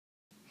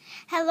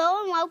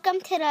Hello and welcome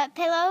to the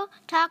Pillow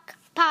Talk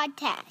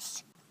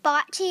podcast,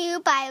 brought to you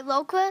by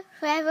Local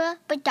Forever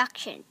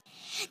Production.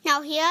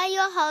 Now here are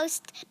your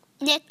hosts,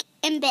 Nick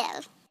and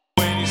Bill.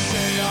 When you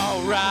say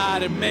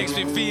alright, it makes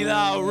me feel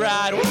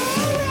alright.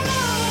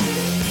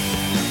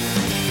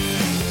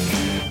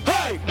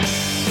 Hey!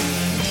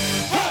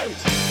 Hey!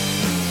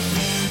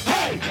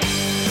 Hey!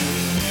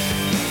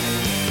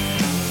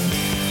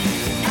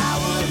 I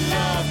would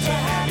love to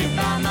have you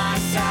by my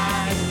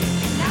side.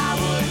 I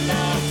would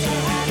love to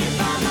have you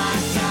by my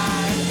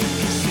side.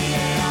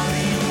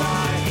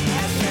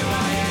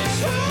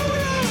 C-A-R-E-Y-S-A-Y-S.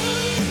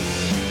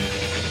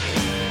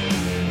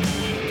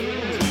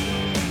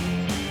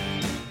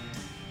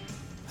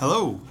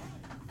 Hello.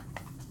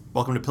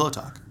 Welcome to Pillow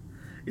Talk.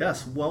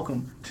 Yes,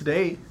 welcome.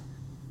 Today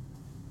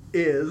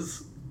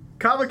is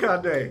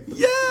Comic-Con Day. Yay!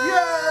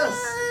 Yes!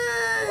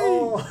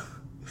 Oh,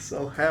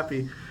 so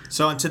happy.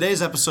 So on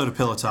today's episode of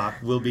Pillow Talk,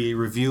 we'll be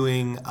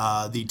reviewing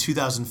the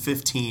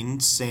 2015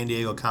 San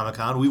Diego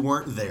Comic-Con. We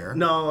weren't there.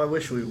 No, I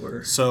wish we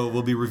were. So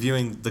we'll be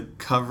reviewing the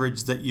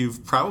coverage that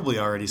you've probably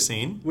already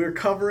seen, We're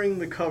covering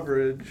the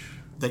coverage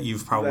that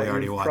you've probably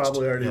already watched.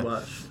 Yeah.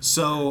 watched.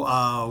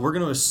 So we're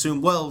going to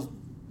assume,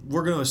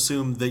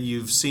 that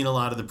you've seen a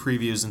lot of the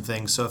previews and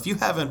things. So if you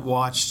haven't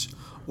watched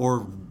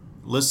or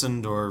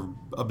listened or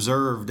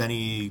observed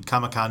any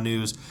Comic-Con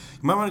news,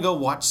 you might want to go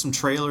watch some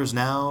trailers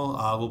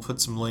now. We'll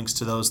put some links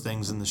to those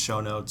things in the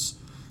show notes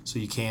so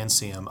you can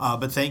see them.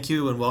 But thank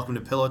you and welcome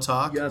to Pillow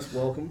Talk. Yes,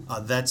 welcome.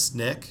 That's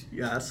Nick.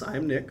 Yes,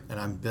 I'm Nick. And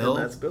I'm Bill.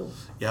 And that's Bill.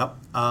 Yep.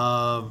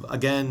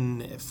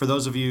 Again, for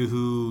those of you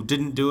who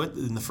didn't do it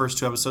in the first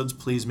two episodes,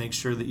 please make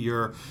sure that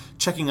you're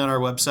checking out our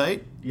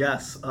website.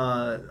 Yes,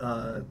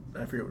 I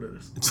forget what it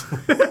is.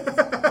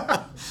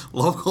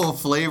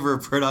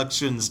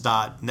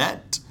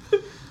 localflavorproductions.net.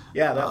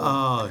 Yeah, that one.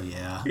 Oh,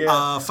 yeah.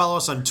 Yeah. Follow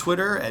us on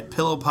Twitter at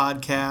Pillow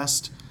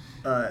Podcast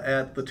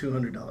At the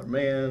 $200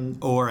 Man.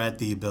 or at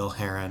the Bill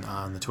Heron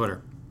on the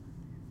Twitter.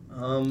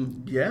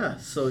 Yeah,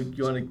 so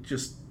you want to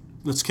just...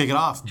 Let's kick it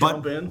off.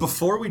 Jump But in.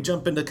 before we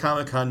jump into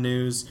Comic-Con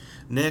news,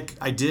 Nick,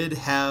 I did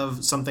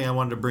have something I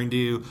wanted to bring to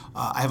you.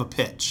 I have a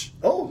pitch.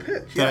 Oh,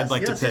 pitch. That Yes, I'd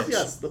like to pitch.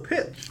 Yes, the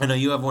pitch. I know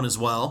you have one as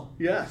well.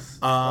 Yes.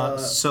 Do you want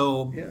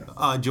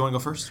to go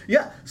first?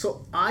 Yeah,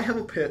 so I have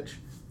a pitch,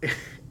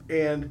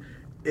 and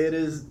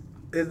this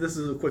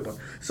is a quick one.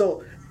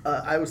 So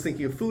I was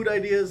thinking of food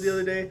ideas the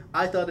other day.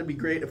 I thought it'd be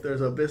great if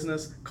there's a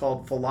business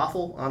called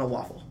Falafel on a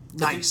Waffle.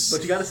 Nice.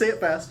 But you got to say it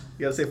fast.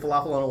 You got to say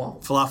falafel on a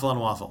waffle. Falafel on a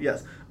waffle.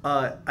 Yes.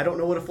 I don't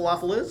know what a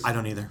falafel is. I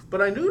don't either.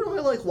 But I do know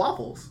I like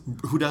waffles.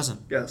 Who doesn't?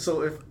 Yeah,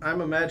 so if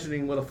I'm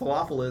imagining what a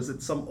falafel is,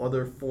 it's some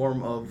other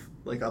form of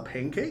like a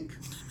pancake.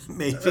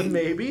 Maybe.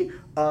 Maybe.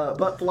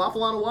 But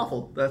falafel on a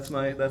waffle. That's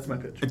my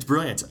pitch. It's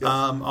brilliant. Yes.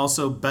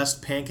 Also,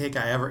 best pancake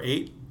I ever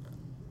ate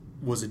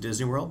was at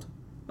Disney World.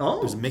 Oh.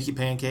 It was a Mickey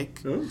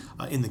pancake Ooh.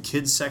 in the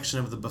kids section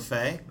of the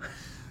buffet.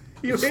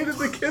 You hated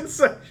the kids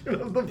section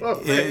of the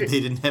buffet. They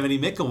didn't have any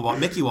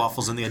Mickey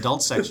waffles in the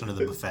adult section of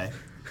the buffet.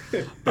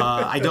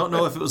 I don't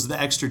know if it was the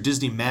extra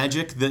Disney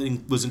magic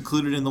that was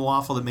included in the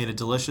waffle that made it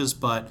delicious,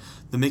 but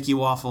the Mickey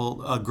waffle,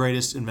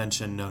 greatest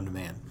invention known to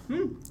man.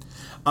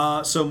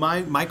 So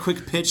my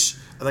quick pitch,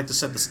 I'd like to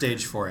set the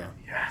stage for you.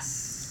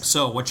 Yes.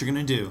 So what you're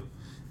going to do,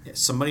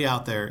 somebody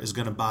out there is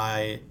going to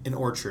buy an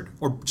orchard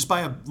or just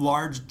buy a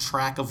large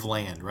tract of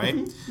land,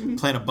 right?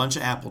 Plant a bunch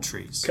of apple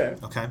trees.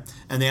 Okay.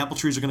 And the apple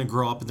trees are going to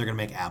grow up and they're going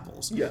to make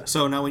apples. Yeah.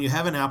 So now when you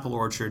have an apple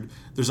orchard,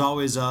 there's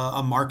always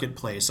a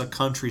marketplace, a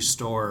country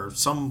store,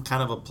 some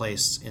kind of a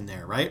place in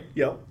there, right?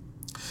 Yep.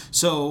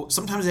 So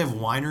sometimes they have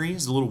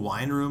wineries, the little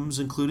wine rooms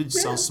included,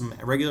 sell some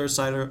regular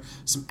cider,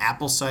 some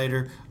apple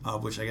cider,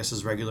 which I guess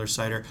is regular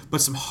cider,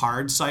 but some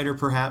hard cider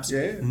perhaps.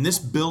 Yeah. And this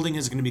building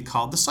is going to be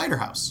called the Cider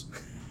House.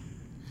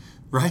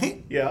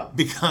 Right? Yeah.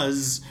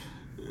 Because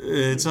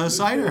it's a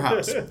cider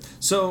house.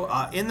 So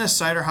in the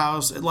cider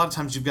house, a lot of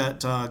times you've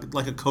got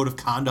like a code of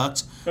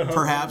conduct,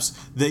 perhaps,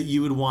 that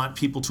you would want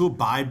people to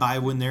abide by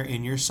when they're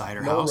in your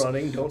cider No house.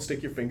 running. Don't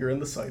stick your finger in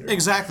the cider.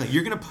 Exactly.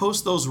 You're going to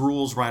post those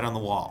rules right on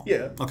the wall.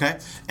 Yeah. Okay?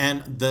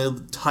 And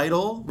the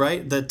title,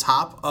 right, the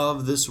top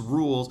of this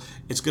rules,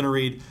 it's going to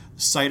read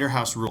Cider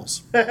House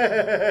Rules.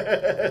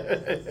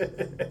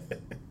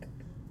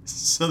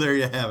 So there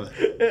you have it.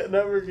 It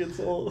never gets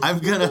old.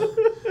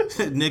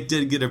 Nick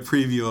did get a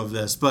preview of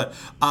this, but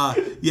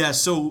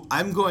so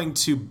I'm going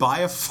to buy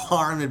a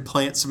farm and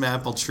plant some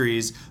apple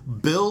trees,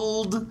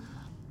 build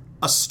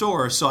a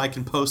store so I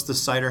can post the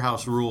Cider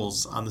House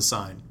Rules on the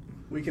sign.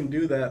 We can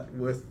do that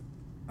with...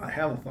 I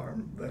have a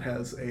farm that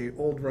has a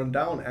old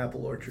rundown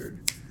apple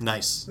orchard.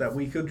 Nice. That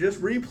we could just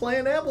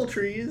replant apple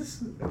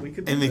trees. And we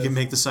can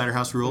make the Cider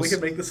House Rules? We can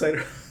make the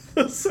cider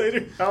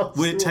house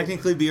Would it rules.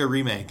 technically be a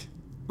remake?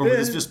 Or would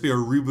this just be a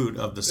reboot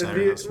of the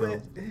Cider House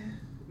Rules?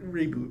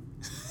 Reboot.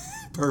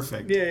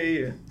 Perfect.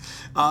 Yeah.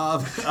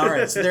 All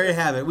right, so there you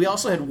have it. We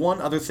also had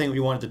one other thing we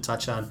wanted to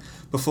touch on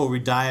before we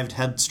dived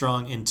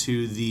headstrong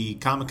into the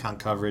Comic-Con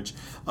coverage.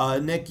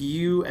 Nick,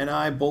 you and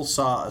I both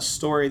saw a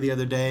story the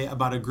other day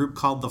about a group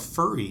called the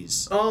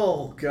Furries.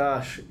 Oh,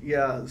 gosh.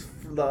 Yeah.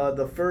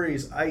 the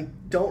furries, I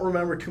don't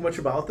remember too much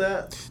about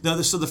that.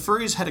 No, so the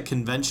furries had a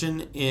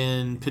convention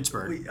in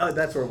Pittsburgh.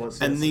 That's where it was.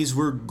 And yes. these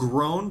were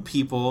grown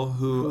people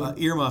who,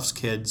 earmuffs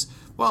kids,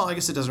 well, I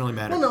guess it doesn't really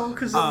matter. Well, no,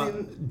 'cause, I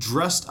mean-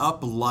 dressed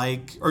up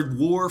like, or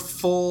wore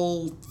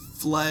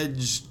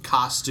full-fledged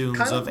costumes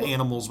Kind of of-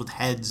 animals with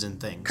heads and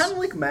things. Kind of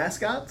like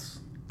mascots,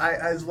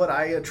 is what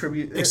I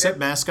attribute. Except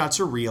mascots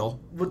are real.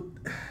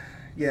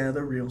 Yeah,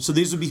 they're real. So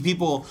these would be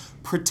people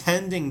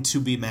pretending to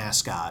be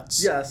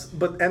mascots. Yes,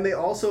 and they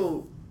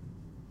also,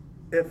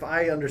 if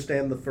I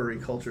understand the furry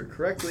culture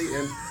correctly,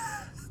 and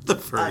The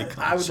furry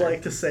culture. I would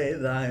like to say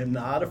that I am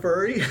not a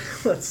furry.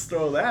 Let's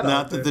throw that out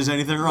Not that there. there's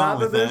anything wrong Not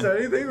with that there's that.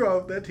 anything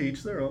wrong with that. To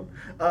each their own.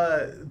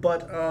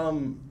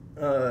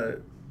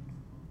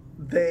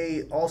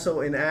 They also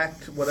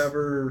enact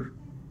however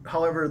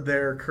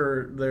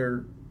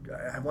their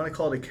I want to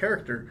call it a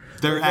character.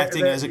 They're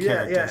acting as a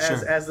character, yeah,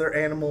 sure. as their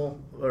animal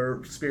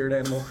or spirit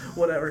animal,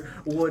 whatever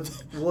would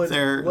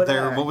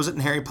They're act. what was it in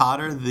Harry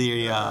Potter?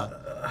 The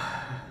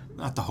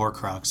not the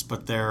Horcrux,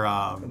 but they're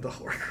The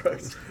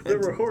Horcrux. There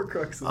were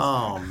Horcruxes.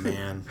 oh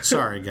man.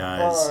 Sorry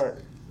guys.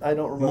 I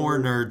don't remember. More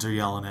nerds are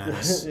yelling at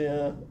us.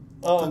 Yeah.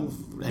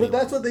 Anyway. But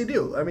that's what they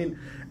do. I mean,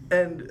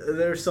 and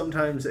there's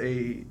sometimes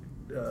an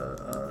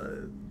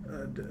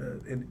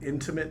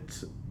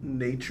intimate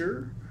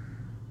nature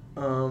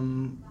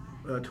to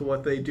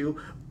what they do,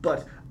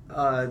 but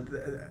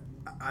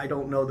I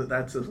don't know that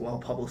that's as well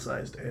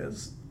publicized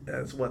as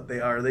what they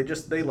are.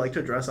 They like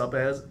to dress up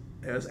as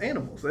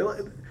animals.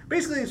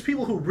 Basically, it's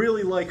people who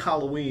really like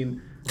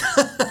Halloween,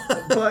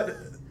 but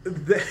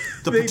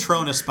The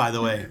Patronus, by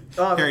the way.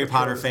 Harry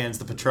Potter fans,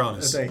 the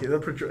Patronus. Thank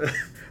you.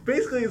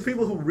 Basically, it's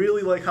people who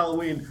really like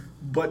Halloween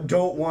but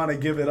don't want to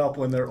give it up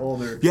when they're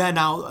older. Yeah,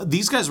 now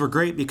these guys were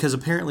great because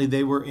apparently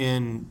they were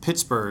in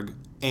Pittsburgh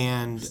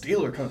and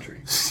Steeler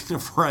country.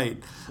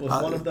 right.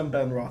 Was one of them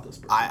Ben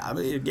Roethlisberger? I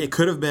mean, it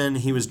could have been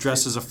he was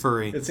dressed as a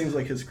furry, It seems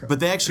like his crime. but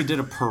they actually did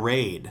a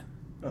parade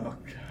Oh, gosh.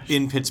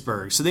 in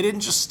Pittsburgh. So they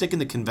didn't just stick in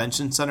the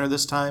convention center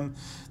this time.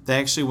 They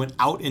actually went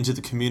out into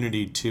the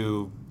community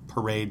to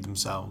parade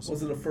themselves.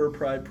 Was it a fur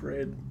pride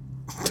parade?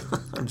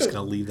 I'm just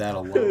going to leave that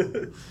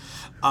alone.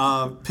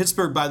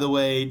 Pittsburgh, by the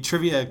way,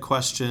 trivia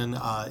question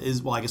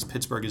is, well, I guess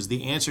Pittsburgh is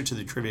the answer to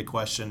the trivia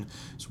question.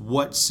 Is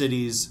what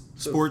cities'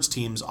 sports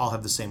teams all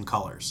have the same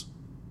colors?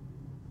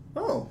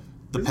 Oh.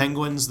 The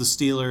Penguins, the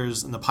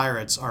Steelers, and the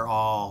Pirates are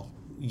all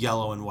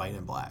yellow and white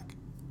and black.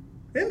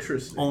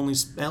 Interesting.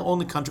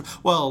 Only country.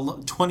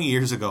 Well, 20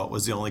 years ago, it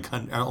was the only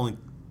only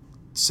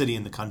city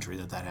in the country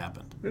that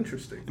happened.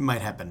 Interesting. It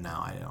might happen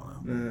now. I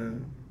don't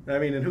know. I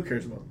mean, and who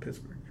cares about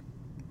Pittsburgh?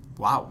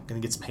 Wow, gonna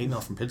get some hate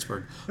mail from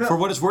Pittsburgh. For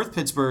what it's worth,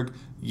 Pittsburgh,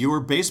 your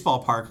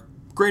baseball park,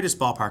 greatest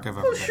ballpark I've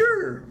ever Oh, been.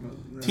 sure.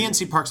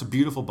 PNC Park's a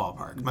beautiful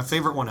ballpark. My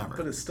favorite one ever.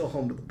 But it's still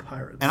home to the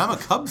Pirates. And I'm a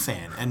Cub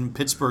fan, and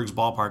Pittsburgh's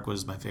ballpark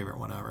was my favorite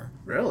one ever.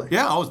 Really?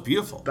 Yeah, oh, it's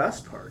beautiful.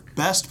 Best park.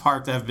 Best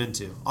park that I've been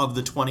to, of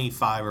the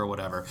 25 or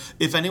whatever.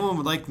 If anyone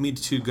would like me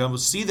to go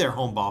see their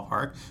home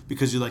ballpark,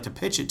 because you'd like to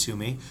pitch it to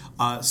me,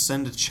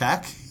 send a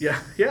check Yeah.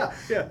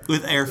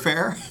 with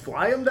airfare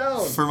Fly them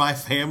down. for my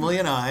family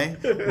and I.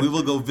 We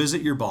will go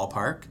visit your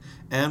ballpark,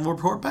 and we'll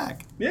report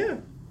back. Yeah.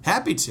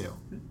 Happy to.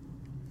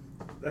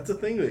 That's a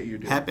thing that you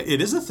do.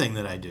 It is a thing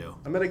that I do.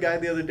 I met a guy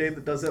the other day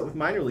that does that with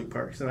minor league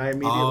parks, and I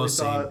immediately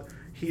same. thought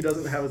he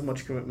doesn't have as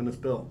much commitment as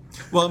Bill.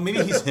 Well,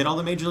 maybe he's hit all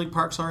the major league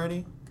parks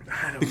already.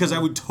 I don't Because know. I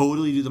would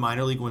totally do the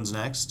minor league ones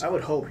next I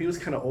would hope. He was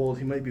kind of old.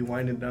 He might be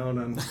winding down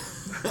on.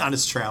 on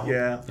his travel.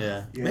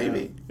 Yeah.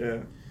 Maybe.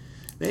 Yeah.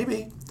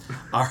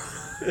 All right.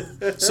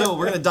 So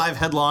we're gonna dive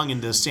headlong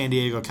into San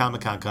Diego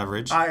Comic-Con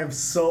coverage. I am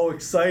so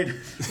excited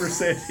for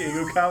San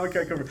Diego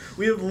Comic-Con coverage.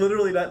 We have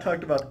literally not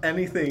talked about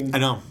anything I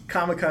know.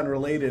 Comic-Con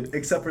related,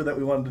 except for that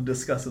we wanted to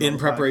discuss it In on the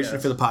preparation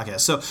podcast. for the podcast.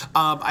 So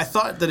I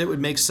thought that it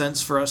would make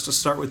sense for us to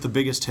start with the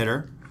biggest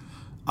hitter.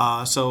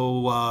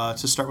 To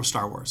start with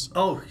Star Wars.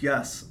 Oh,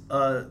 yes.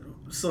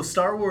 So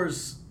Star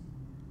Wars,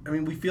 I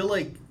mean, we feel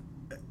like,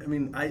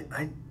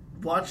 I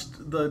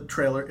watched the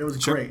trailer. It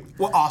was great.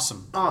 Well,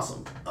 awesome.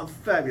 Awesome.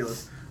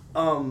 Fabulous.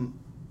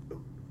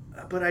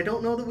 But I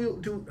don't know that we'll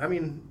do,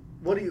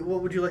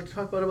 what would you like to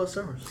talk about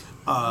Star Wars?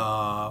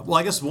 Well,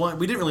 I guess we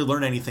didn't really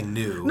learn anything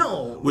new.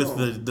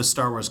 With the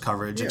Star Wars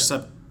coverage, Yeah.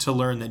 except to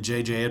learn that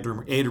J.J.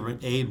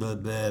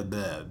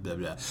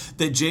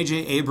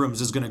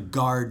 Abrams is going to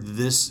guard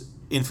this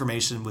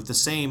information with the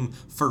same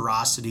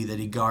ferocity that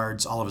he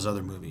guards all of his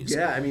other movies.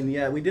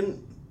 Yeah, we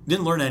didn't.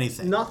 Didn't learn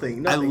anything.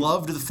 Nothing. I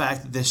loved the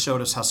fact that this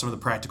showed us how some of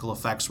the practical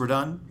effects were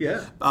done.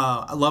 Yeah.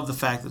 I love the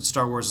fact that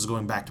Star Wars is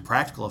going back to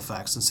practical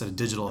effects instead of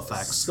digital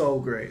effects. So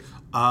great.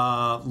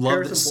 Love that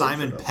Harrison Ford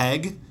Simon showed up.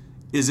 Pegg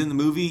is in the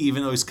movie,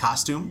 even though he's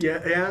costumed.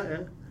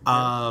 Yeah.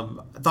 I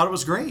thought it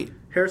was great.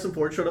 Harrison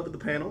Ford showed up at the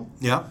panel.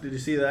 Yeah. Did you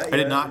see that? I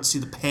did not see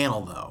the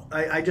panel, though.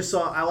 I just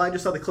saw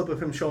the clip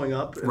of him showing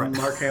up and Right.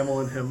 Mark Hamill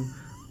and him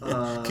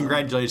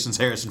Congratulations,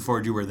 Harrison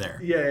Ford, you were there.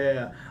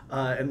 Yeah.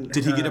 And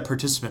Did he get a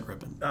participant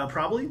ribbon?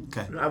 Probably.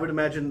 Okay. I would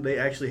imagine they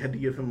actually had to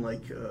give him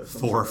like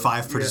some 4 or sort of-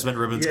 5 participant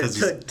ribbons yeah,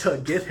 because to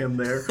get him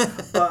there.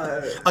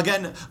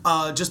 again,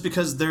 just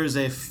because there's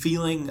a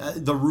feeling,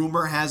 the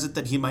rumor has it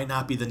that he might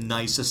not be the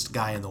nicest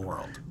guy in the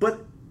world.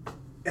 But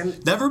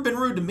and Never been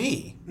rude to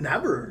me.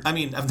 never. I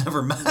mean, I've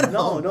never met him.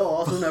 No.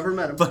 Also never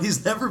met him. But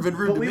he's never been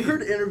rude But to me. we've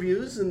heard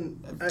interviews,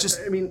 and Just-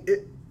 I mean,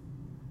 it.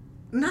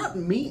 Not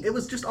me. It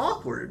was just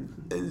awkward.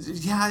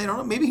 Yeah, I don't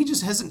know. Maybe he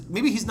just hasn't.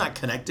 Maybe he's not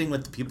connecting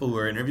with the people who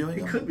are interviewing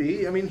him. Could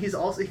be. I mean, he could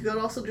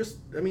also just.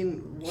 I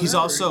mean, He's whatever.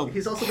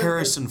 also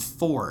Harrison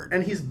Ford.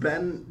 and he's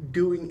been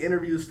doing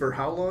interviews for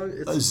how long?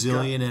 It's A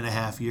zillion and a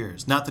half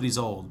years. Not that he's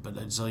old, but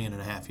a zillion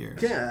and a half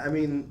years. Yeah, I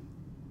mean,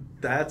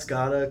 that's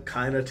gotta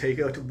kind of take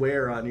a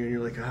wear on you, and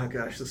you're like, oh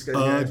gosh, this guy's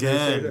gonna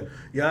say Again. that.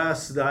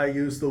 Yes, I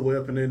used the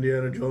whip in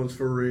Indiana Jones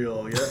for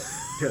real.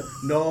 Yeah.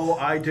 No,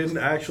 I didn't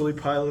actually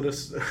pilot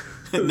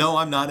No,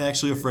 I'm not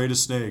actually afraid of Yeah,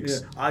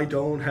 snakes. I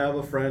don't have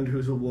a friend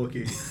who's a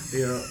Wookiee.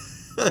 You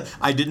know,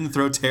 I didn't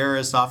throw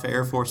terrorists off of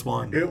Air Force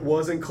One. it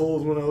wasn't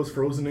cold when I was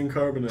frozen in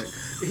carbonite.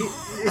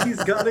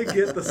 He's got to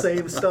get the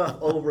same stuff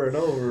over and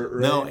over.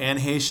 Right? No, Anne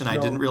Haitian, I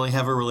No. didn't really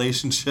have a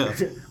relationship.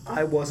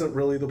 I wasn't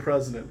really the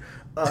president.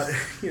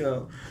 You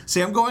know,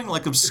 See, I'm going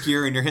like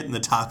obscure and you're hitting the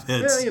top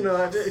hits. yeah, you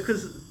know,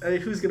 because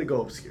who's gonna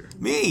go obscure?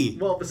 Me!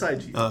 Well,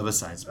 besides you.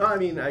 Besides. I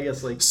mean, I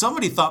guess like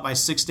Somebody thought my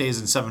 6 Days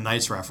and 7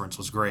 Nights reference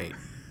was great.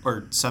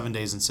 Or 7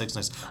 Days and 6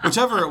 Nights.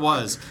 Whichever it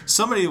was,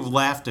 somebody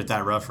laughed at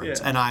that reference.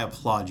 Yeah. And I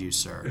applaud you,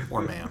 sir.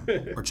 Or ma'am.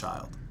 Or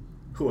child.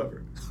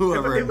 whoever.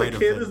 Whoever it if might a have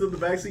kid been. is in the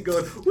backseat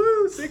going,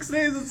 "Woo, 6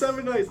 days and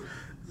 7 nights,"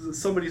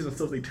 somebody's done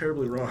something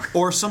terribly wrong.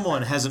 Or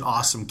someone has an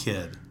awesome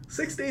kid.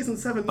 6 days and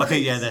 7 nights. Okay,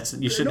 yeah, that's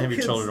you shouldn't have your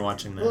kids- children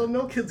watching that. Well,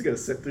 no kid's gonna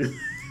sit through.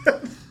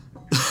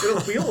 It'll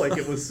feel like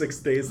it was 6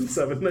 days and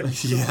 7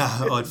 nights.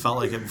 Yeah, oh, it felt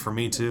like it for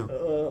me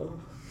too.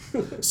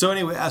 So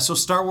anyway, so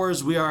Star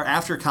Wars, we are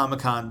after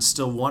Comic-Con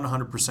still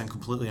 100%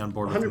 completely on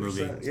board with the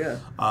movie. 100%, yeah.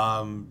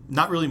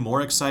 Not really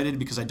more excited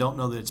because I don't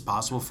know that it's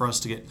possible for us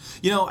to get.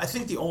 You know, I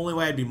think the only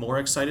way I'd be more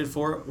excited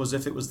for it was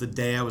if it was the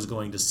day I was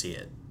going to see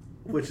it.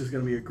 Which is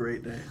gonna be a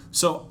great day.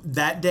 So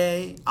that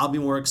day, I'll be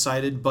more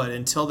excited, but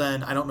until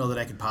then, I don't know that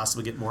I could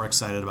possibly get more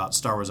excited about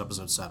Star Wars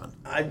Episode 7.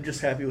 I'm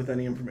just happy with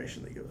any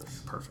information they give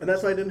us. Perfect. And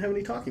that's why I didn't have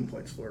any talking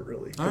points for it,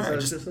 really. 'Cause All right, I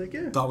was just just like,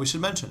 yeah. Thought we should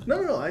mention it.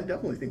 No, I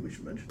definitely think we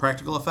should mention it.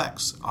 Practical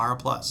effects, R+.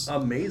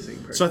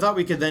 Amazing. So I thought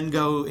we could then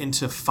go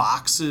into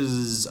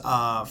Fox's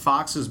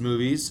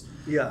movies,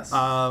 Yes.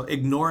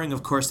 ignoring,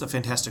 of course, the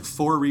Fantastic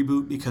Four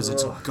reboot because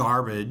it's Ugh.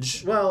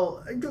 garbage.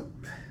 Well,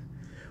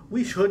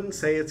 we shouldn't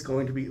say it's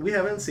going to be. We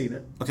haven't seen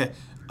it. Okay,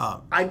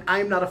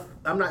 I'm not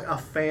a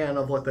fan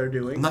of what they're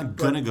doing. I'm not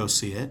gonna go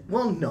see it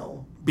Well,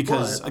 no.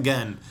 because but-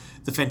 again,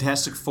 the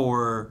Fantastic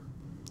Four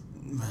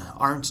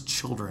aren't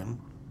children.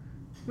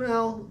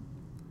 well,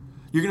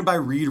 You're gonna buy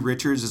Reed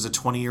Richards as a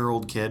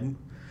 20-year-old kid,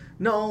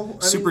 no.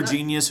 super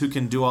genius who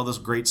can do all this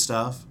great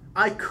stuff.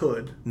 I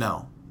could,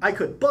 No,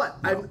 but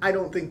I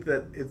don't think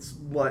that it's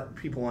what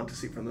people want to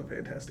see from the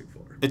Fantastic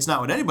Four. it's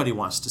not what anybody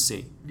wants to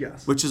see.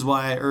 Yes. Which is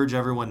why I urge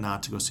everyone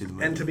not to go see the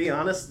movie. And to be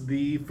honest,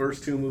 the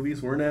first two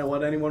movies weren't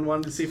what anyone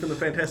wanted to see from the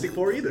Fantastic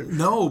Four either.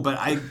 No, but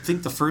I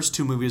think the first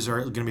 2 movies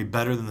are going to be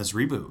better than this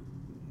reboot.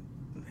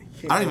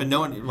 I don't even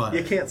know any. Well,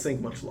 You can't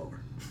sink much lower.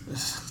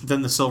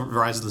 Then the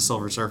Rise of the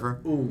Silver Surfer.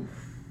 Ooh,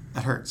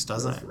 That hurts,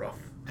 doesn't that's it? rough.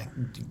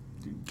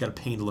 You got a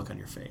pained look on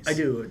your face. I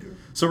do.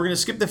 So we're going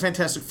to skip the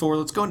Fantastic Four.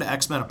 Let's go into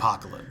X-Men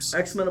Apocalypse.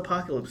 X-Men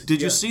Apocalypse.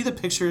 Did you yeah. see the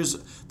pictures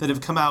that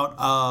have come out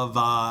of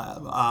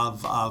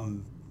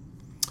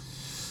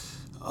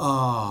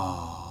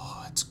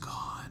oh, it's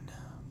gone.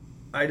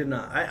 I did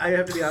not. I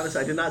have to be honest.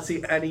 I did not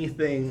see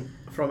anything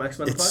from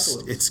X-Men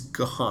Apocalypse. It's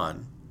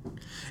gone.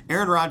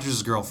 Aaron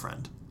Rodgers'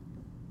 girlfriend,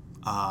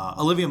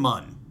 Olivia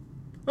Munn.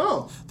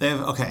 Oh, They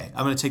have okay.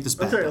 I'm going to take this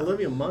back. I'm sorry. now.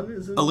 Olivia Munn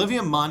is in.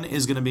 Olivia Munn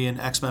is going to be in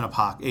X-Men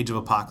Age of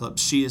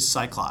Apocalypse. She is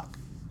Psylocke.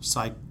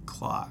 Psylocke.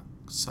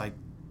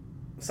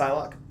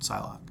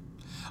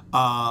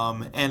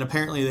 And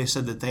apparently they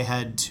said that they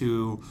had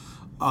to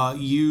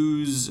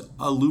use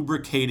a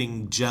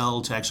lubricating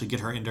gel to actually get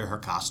her into her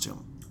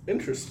costume.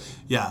 Interesting.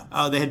 Yeah,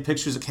 they had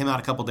pictures that came out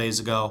a couple days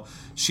ago.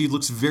 She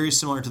looks very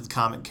similar to the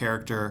comic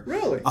character.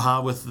 Really?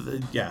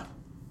 Yeah.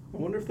 I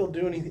wonder if they'll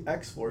do any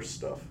X-Force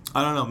stuff.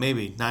 I don't know.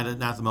 Maybe not at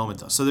the moment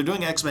though. So they're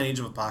doing X-Men Age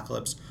of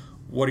Apocalypse.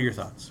 What are your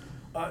thoughts?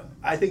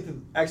 I think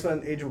the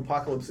X-Men Age of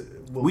Apocalypse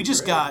will We be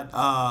just great.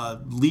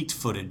 got leaked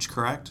footage,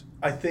 correct?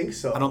 I think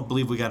so. I don't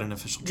believe we got an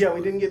official. Yeah, trailer.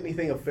 we didn't get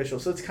anything official,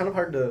 so it's kind of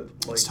hard to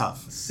like. It's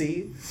tough.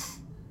 See,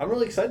 I'm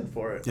really excited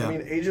for it. Yeah. I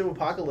mean, Age of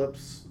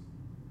Apocalypse.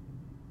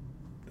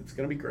 It's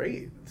gonna be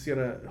great. It's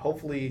gonna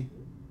hopefully,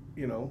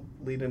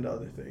 lead into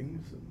other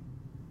things and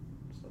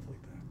stuff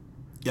like that.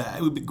 Yeah,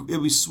 it would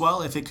be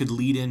swell if it could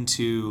lead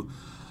into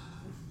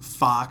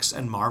Fox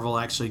and Marvel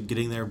actually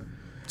getting their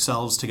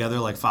selves together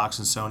like Fox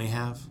and Sony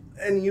have.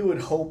 And you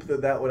would hope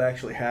that would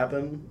actually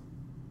happen,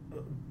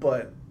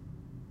 but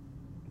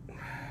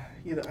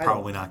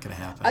Probably not going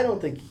to happen. I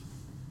don't think.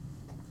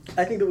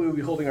 I think that we would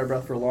be holding our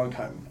breath for a long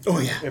time. Oh,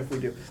 yeah. If we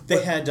do.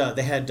 They had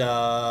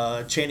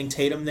Channing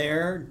Tatum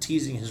there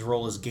teasing his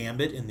role as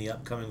Gambit in the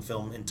upcoming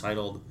film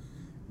entitled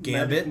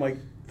Gambit. Magic Mike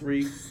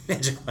 3.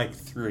 Magic Mike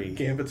 3.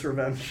 Gambit's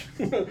Revenge.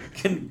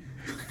 Can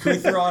we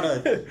throw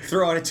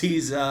out a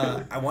tease?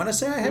 I want to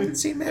say I haven't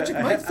seen Magic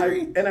Mike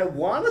 3. And I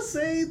want to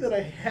say that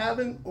I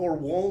haven't or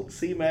won't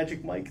see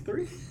Magic Mike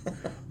 3.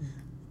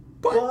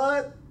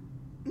 But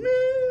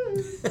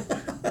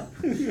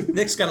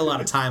Nick's got a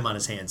lot of time on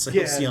his hands, so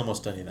he'll see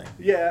almost anything.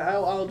 Yeah,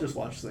 I'll just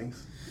watch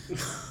things.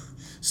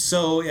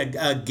 So,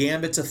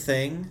 Gambit's a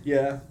thing.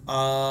 Yeah.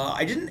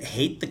 I didn't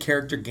hate the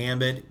character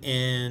Gambit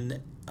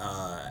in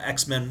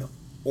X-Men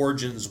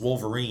Origins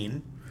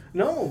Wolverine.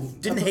 No.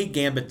 Didn't hate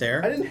Gambit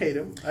there. I didn't hate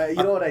him. You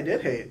know what I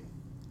did hate?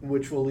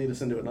 Which will lead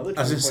us into another.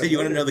 I was going to say, you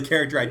want to know the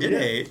character I did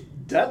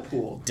hate?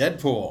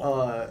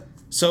 Deadpool.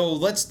 So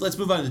let's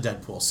move on to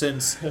Deadpool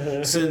since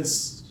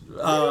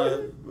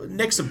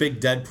Nick's a big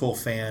Deadpool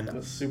fan. I'm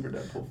a super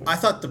Deadpool fan. I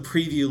thought the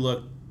preview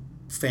looked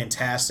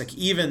fantastic,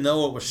 even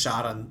though it was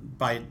shot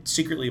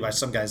secretly by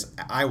some guys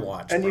I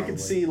watched. And you probably.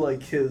 could see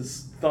like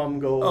his thumb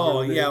go. Oh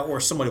over yeah, or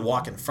somebody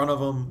walk in front of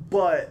him.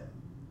 But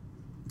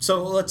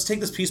so let's take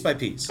this piece by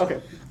piece.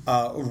 Okay.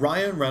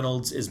 Ryan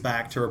Reynolds is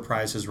back to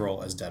reprise his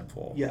role as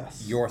Deadpool.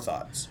 Yes. Your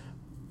thoughts?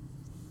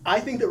 I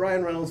think that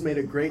Ryan Reynolds made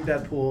a great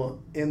Deadpool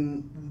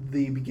in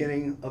the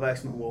beginning of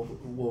X-Men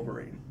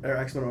Wolverine or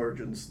X-Men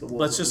Origins.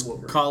 Let's just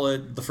Wolverine. call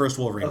it the first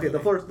Wolverine. Okay,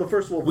 movie. the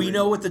first Wolverine. We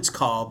know what it's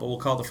called, but we'll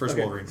call it the first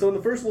Okay, Wolverine. So in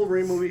the first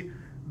Wolverine movie,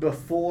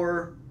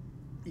 before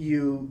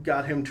you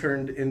got him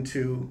turned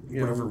into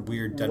Whatever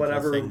weird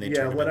Deadpool thing they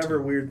turned him whatever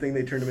into. weird thing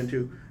they turned him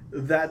into,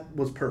 that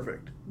was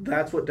perfect.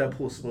 That's what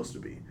Deadpool is supposed to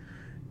be.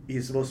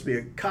 He's supposed to be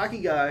a cocky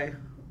guy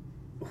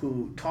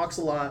who talks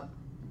a lot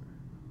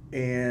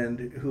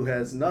and who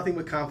has nothing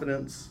but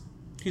confidence.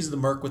 He's the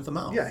merc with the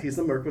mouth. Yeah, he's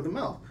the merc with the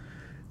mouth.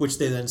 Which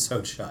they then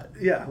sewed shut.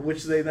 Yeah,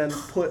 which they then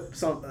put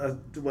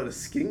a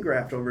skin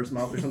graft over his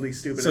mouth or something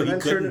stupid. So and he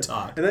then couldn't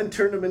talk. And then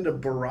turned him into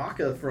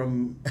Baraka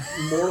from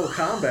Mortal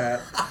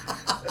Kombat.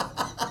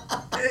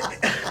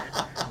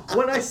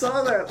 When I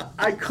saw that,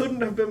 I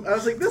couldn't have been... I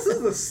was like, this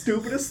is the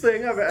stupidest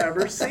thing I've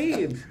ever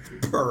seen.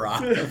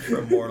 Baraka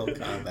from Mortal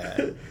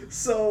Kombat.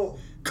 So...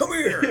 Come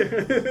here!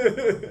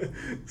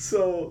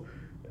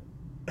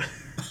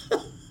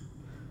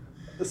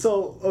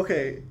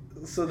 Okay.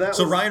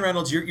 So Ryan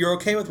Reynolds, you're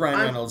okay with Ryan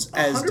Reynolds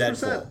as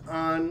Deadpool? 100%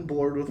 on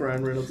board with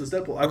Ryan Reynolds as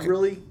Deadpool. I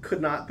really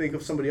could not think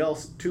of somebody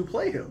else to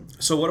play him.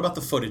 So what about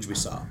the footage we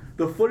saw?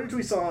 The footage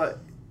we saw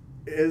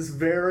is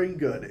very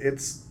good.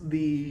 It's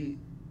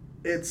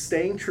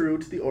staying true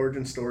to the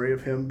origin story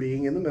of him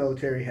being in the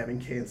military,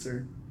 having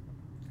cancer,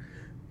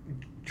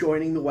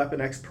 joining the Weapon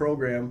X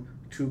program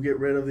to get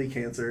rid of the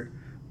cancer,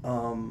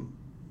 and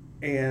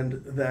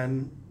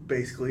then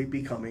basically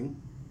becoming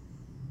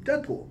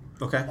Deadpool.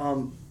 Okay.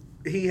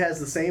 He has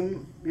the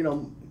same,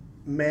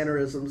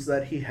 mannerisms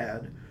that he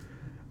had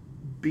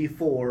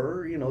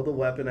before, the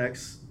Weapon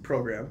X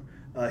program.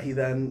 He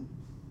then,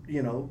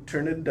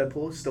 turned into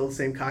Deadpool, still the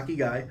same cocky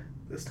guy.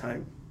 This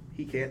time,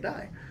 he can't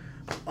die.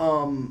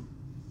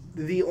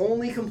 The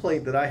only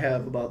complaint that I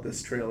have about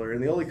this trailer,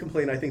 and the only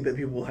complaint I think that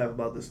people will have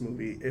about this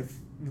movie, if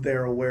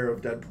they're aware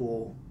of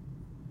Deadpool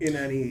in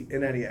any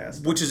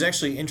aspect. Which is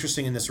actually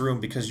interesting in this room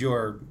because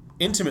you're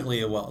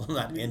intimately, well,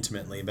 not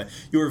intimately, but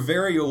you're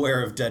very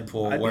aware of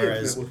Deadpool,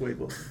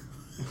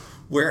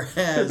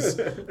 whereas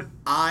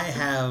I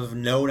have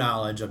no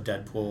knowledge of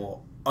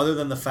Deadpool other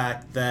than the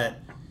fact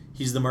that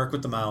he's the merc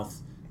with the mouth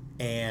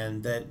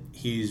and that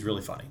he's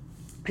really funny.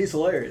 He's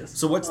hilarious.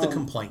 So what's the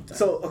complaint then?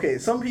 So, okay,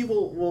 some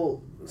people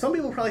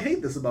probably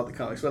hate this about the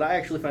comics, but I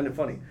actually find it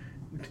funny.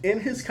 In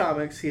his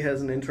comics, he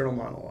has an internal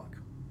monologue.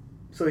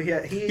 So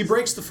he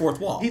breaks the fourth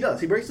wall. He does.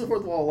 He breaks the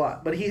fourth wall a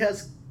lot, but he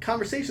has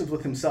conversations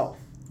with himself.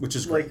 Which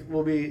is great.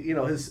 Like,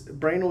 his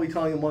brain will be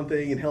telling him one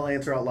thing, and he'll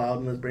answer out loud,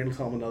 and his brain will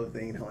tell him another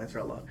thing, and he'll answer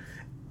out loud.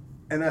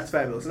 And that's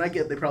fabulous. And I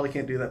get they probably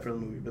can't do that for the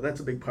movie, but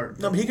that's a big part of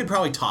it. No, but he could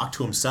probably talk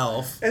to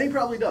himself. And he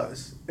probably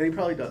does.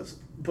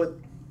 But,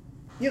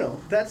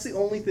 that's the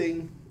only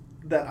thing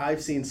that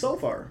I've seen so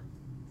far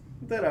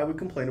that I would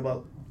complain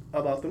about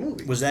the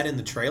movie. Was that in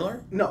the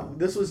trailer? No,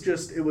 this was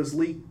just, it was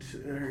leaked,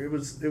 it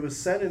was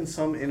said in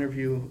some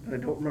interview, and I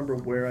don't remember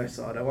where I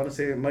saw it. I want to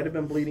say it might have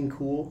been Bleeding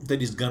Cool.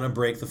 That he's gonna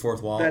break the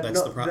fourth wall?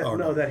 That's the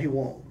problem? That he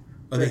won't.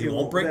 Oh, that he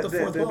won't break the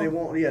fourth wall? They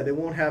won't. Yeah, they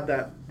won't have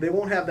that. They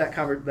won't have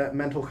that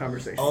mental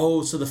conversation.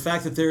 Oh, so the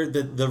fact that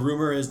the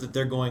rumor is that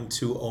they're going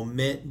to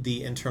omit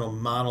the internal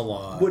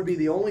monologue would be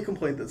the only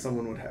complaint that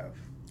someone would have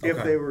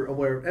if they were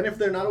aware. And if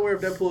they're not aware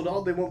of Deadpool at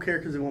all, they won't care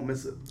because they won't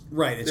miss it.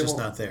 Right, it's just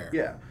not there.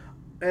 Yeah,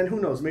 and who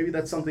knows? Maybe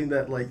that's something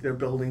that they're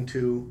building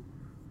to.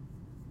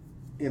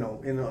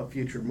 In a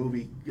future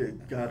movie.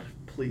 God,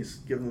 please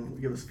give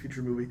us a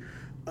future movie.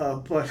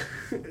 But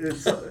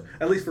it's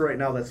at least for right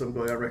now, that's what I'm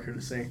going on record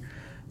as saying.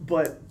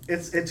 But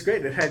it's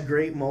great. It had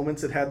great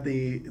moments. It had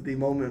the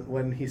moment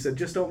when he said,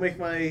 "Just don't make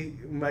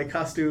my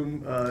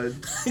costume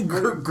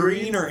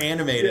green or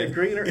animated." Yeah,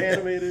 green or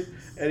animated.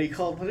 And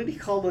what did he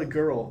call the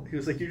girl? He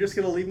was like, "You're just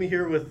gonna leave me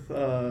here with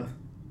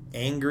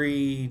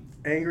angry.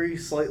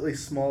 Slightly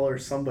smaller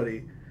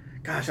somebody.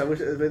 Gosh, I wish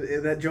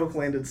that joke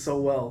landed so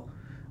well.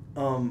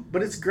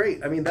 But it's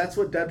great. I mean, that's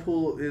what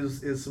Deadpool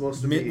is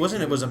supposed to be.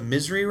 Wasn't it? Was a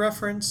Misery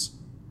reference?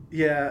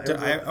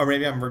 Yeah. Or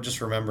maybe I'm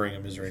just remembering a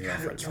Misery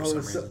reference for some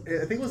reason.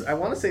 I think it was. I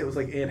want to say it was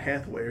like Anne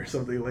Hathaway or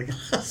something, like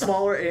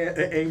smaller,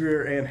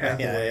 angrier Anne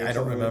Hathaway. Yeah, I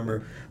don't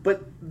remember.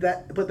 But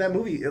that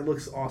movie, it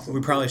looks awesome.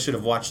 We probably should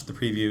have watched the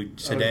preview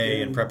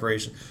today in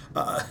preparation.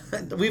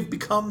 We've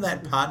become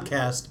that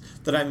podcast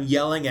that I'm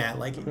yelling at.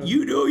 Like,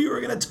 you knew you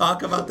were going to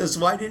talk about this.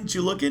 Why didn't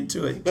you look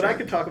into it? But I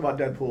could talk about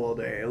Deadpool all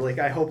day. Like,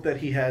 I hope that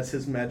he has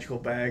his magical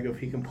bag of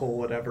he can pull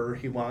whatever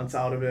he wants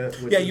out of it.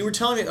 Yeah, you were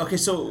telling me. Okay,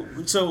 so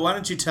why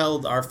don't you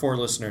tell our 4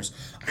 listeners,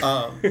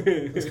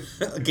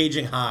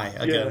 gauging high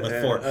again with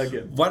 4.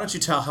 Again. Why don't you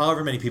tell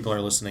however many people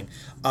are listening,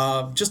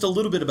 just a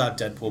little bit about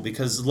Deadpool,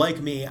 because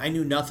like me, I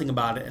knew nothing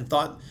about it and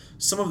thought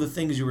some of the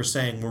things you were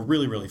saying were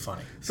really, really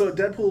funny. So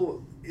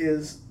Deadpool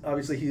is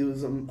obviously he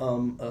was in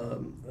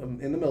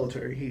the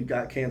military. He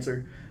got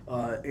cancer,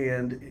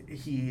 and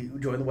he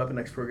joined the Weapon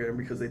X program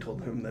because they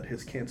told him that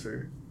his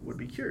cancer would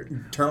be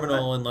cured.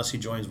 Terminal unless he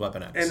joins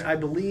Weapon X. And I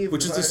believe,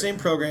 which is the same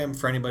program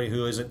for anybody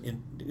who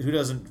who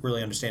doesn't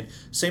really understand.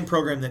 Same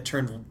program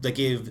that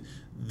gave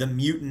the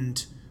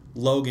mutant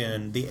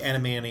Logan the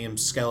adamantium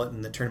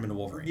skeleton that turned him into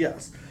Wolverine.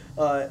 Yes,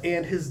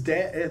 and his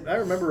dad. If I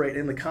remember right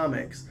in the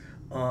comics,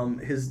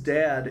 his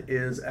dad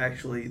is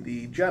actually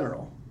the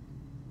general.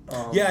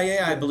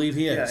 I believe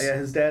he is. Yeah,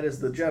 his dad is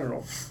the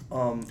general.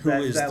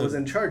 That was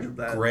in charge of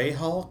that. Gray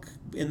Hulk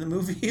in the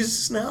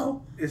movies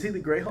now? Is he the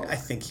Gray Hulk? I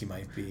think he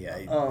might be.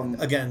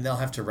 Again, they'll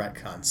have to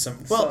retcon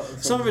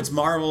some of it's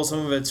Marvel,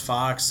 some of it's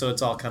Fox, so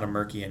it's all kind of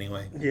murky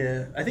anyway.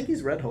 Yeah, I think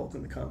he's Red Hulk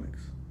in the comics.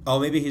 Oh,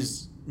 maybe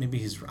he's.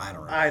 I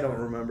don't know. I don't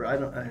remember. I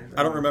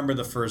don't remember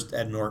the first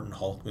Ed Norton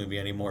Hulk movie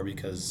anymore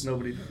because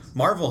nobody does.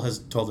 Marvel has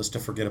told us to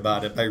forget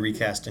about it by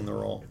recasting the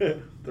role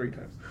 3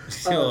 times.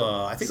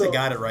 I think they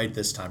got it right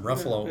this time.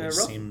 Ruffalo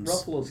seems.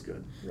 Ruffalo's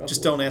good.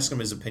 Just don't ask him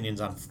his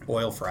opinions on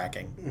oil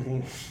fracking.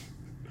 Mm-hmm.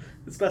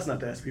 It's best not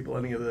to ask people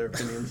any of their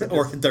opinions.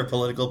 Or their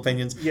political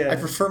opinions. Yeah. I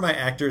prefer my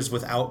actors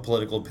without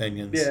political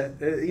opinions. Yeah,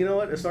 you know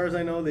what? As far as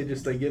I know, they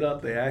get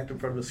up, they act in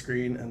front of the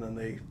screen, and then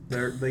they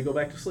go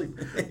back to sleep.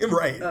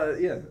 Right.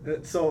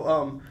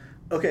 So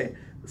okay.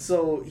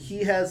 So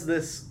he has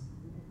this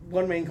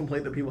one main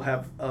complaint that people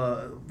have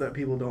that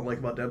people don't like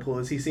about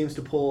Deadpool is he seems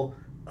to pull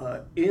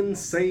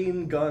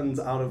insane guns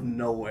out of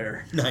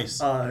nowhere.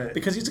 Nice.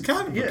 Because he's a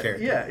comic book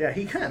character. Yeah,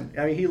 he can.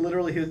 I mean, he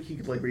literally he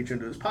could like reach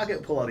into his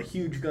pocket, pull out a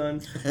huge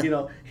gun. He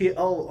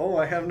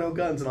I have no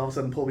guns, and all of a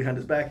sudden pull behind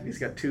his back, and he's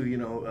got 2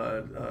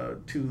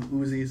 2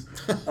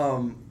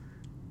 Uzis.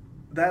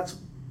 That's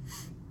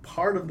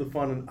part of the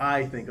fun,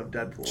 I think, of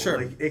Deadpool. Sure.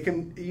 Like it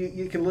can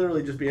you can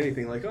literally just be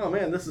anything. Like, oh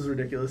man, this is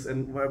ridiculous.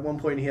 And at one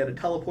point he had a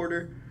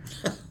teleporter.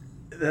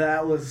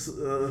 That was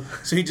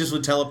so he just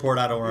would teleport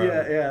out of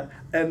wherever. Yeah.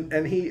 And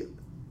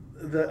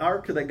the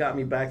arc that got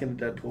me back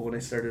into Deadpool when I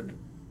started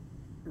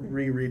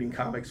rereading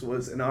comics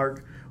was an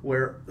arc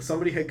where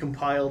somebody had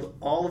compiled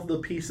all of the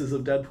pieces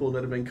of Deadpool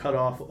that had been cut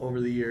off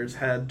over the years,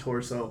 head,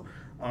 torso,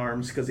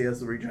 arms, because he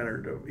has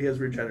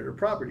regenerative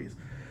properties.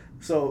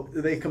 So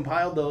they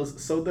compiled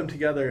those, sewed them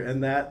together,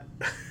 and that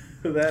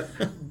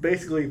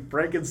basically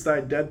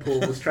Frankenstein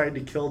Deadpool was trying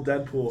to kill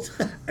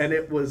Deadpool, and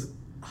it was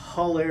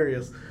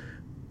hilarious.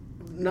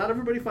 Not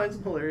everybody finds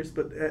him hilarious,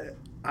 but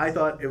I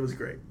thought it was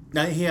great.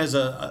 Now he has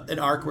an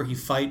arc where he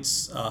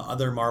fights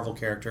other Marvel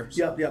characters.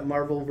 Yep.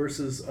 Marvel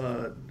versus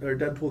or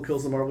Deadpool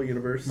kills the Marvel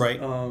Universe.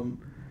 Right.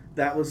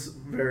 That was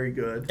very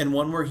good. And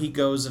one where he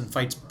goes and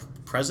fights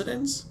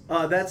presidents.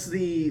 That's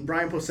the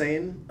Brian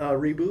Posehn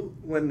reboot.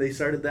 When they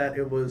started that,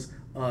 it was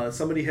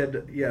somebody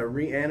had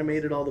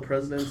reanimated all the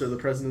presidents, or the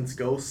presidents'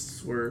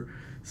 ghosts were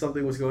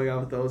something was going on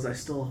with those.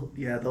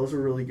 Those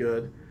were really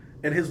good.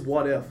 And his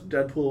what if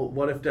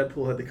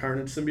Deadpool had the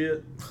Carnage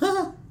symbiote?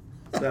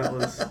 That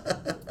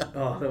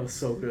was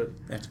so good.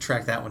 I have to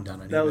track that one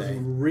down on eBay. That was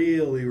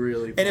really,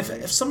 really funny.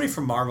 And if somebody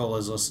from Marvel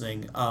is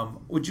listening,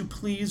 would you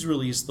please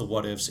release the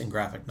what ifs in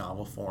graphic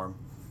novel form?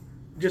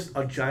 Just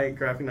a giant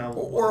graphic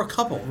novel. Or a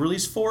couple.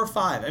 Release 4 or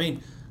 5. I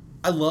mean,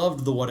 I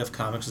loved the what if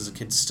comics as a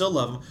kid. Still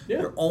love them. Yeah.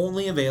 They're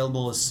only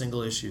available as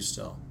single issues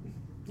still.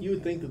 You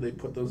would think that they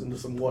put those into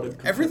some what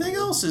if. Everything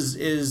else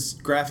is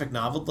graphic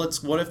novel. Let's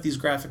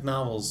graphic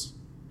novel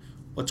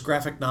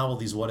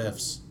these what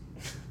ifs.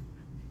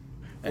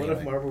 What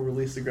if Marvel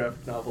released a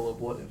graphic novel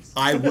of what ifs?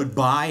 I would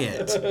buy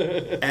it,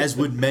 as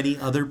would many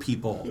other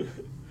people.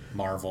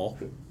 Marvel.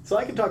 So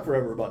I can talk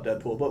forever about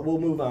Deadpool, but we'll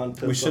move on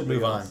to. We should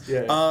move on.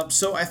 Yeah.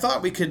 So I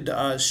thought we could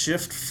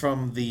shift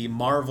from the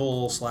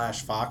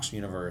Marvel/Fox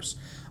universe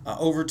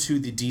over to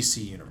the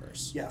DC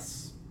universe.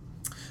 Yes.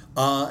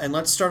 And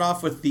let's start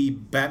off with the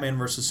Batman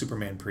vs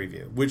Superman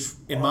preview, which,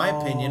 in my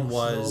opinion,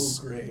 was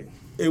so great.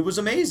 It was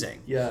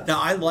amazing. Yeah. Now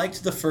I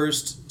liked the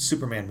first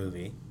Superman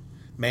movie,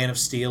 Man of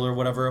Steel or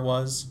whatever it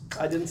was.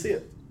 I didn't see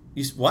it.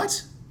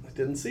 What? I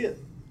didn't see it.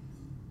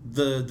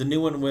 The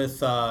new one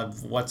with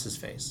what's his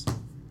face?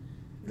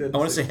 I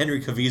want to say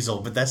Henry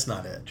Cavill, but that's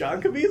not it.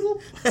 John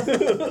Caviezel?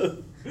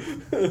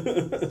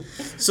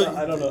 So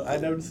I don't know. I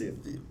never see it.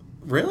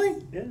 really?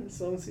 Yeah, I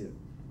still haven't seen it.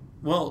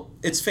 Well,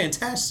 it's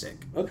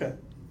fantastic. Okay,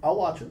 I'll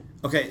watch it.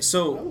 Okay,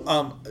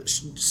 so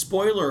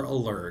spoiler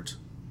alert: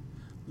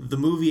 the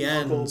movie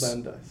Uncle ends.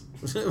 Ben dies.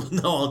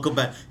 No,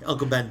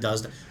 Uncle Ben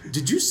does.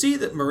 Did you see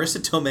that Marissa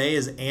Tomei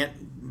is Aunt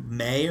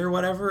May or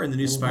whatever in the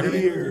new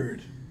Spider-Man movie?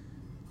 Weird.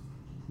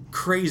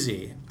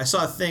 Crazy. I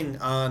saw a thing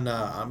on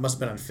must have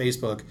been on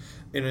Facebook,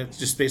 and it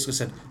just basically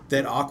said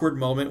that awkward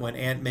moment when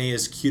Aunt May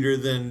is cuter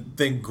than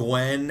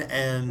Gwen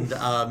and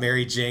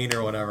Mary Jane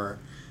or whatever.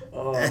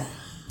 Oh,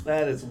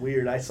 that is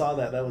weird. I saw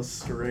that. That was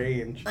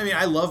strange. I mean,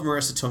 I love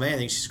Marissa Tomei. I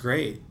think she's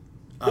great.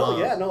 Oh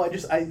yeah, no,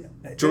 George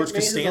Aunt May has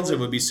Costanza always-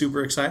 would be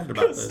super excited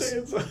about this.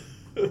 Costanza.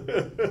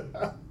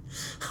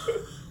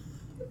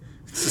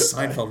 It's a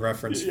Seinfeld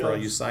reference for all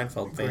you Yes.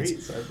 Seinfeld fans. Great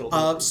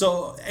Seinfeld.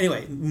 So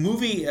anyway,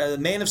 movie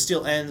Man of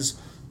Steel ends.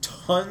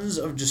 Tons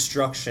of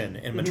destruction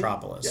in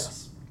Metropolis.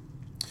 Yes.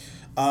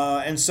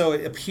 And so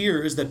it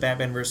appears that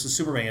Batman versus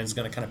Superman is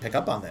going to kind of pick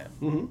up on that.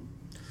 Mm-hmm.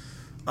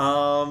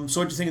 So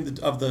what do you think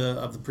of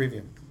the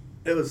preview?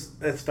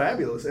 It's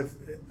fabulous.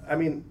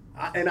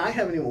 I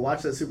haven't even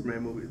watched the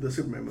Superman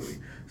movie,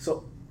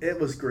 so it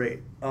was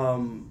great.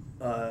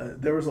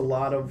 There was a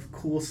lot of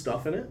cool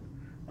stuff in it,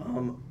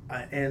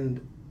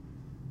 and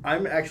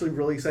I'm actually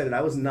really excited.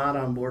 I was not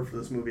on board for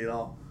this movie at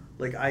all.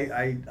 Like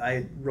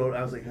I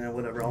was like,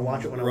 whatever, I'll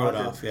watch it when I Wrote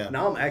watch off, it. yeah.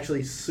 Now I'm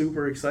actually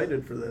super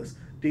excited for this.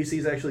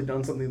 DC's actually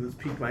done something that's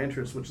piqued my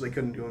interest, which they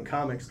couldn't do in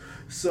comics.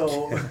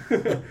 So,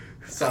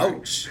 sorry.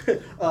 Ouch.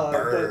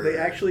 But they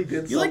actually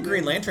did. You like something-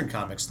 Green Lantern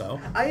comics, though.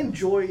 I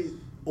enjoy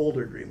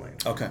older Green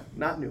Lantern. Okay.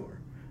 Not newer.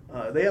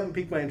 They haven't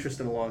piqued my interest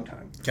in a long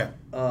time. Okay.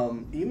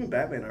 Even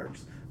Batman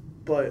arcs.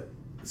 But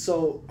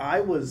so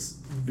I was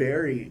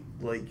very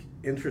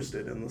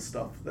interested in the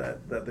stuff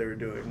that they were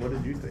doing. What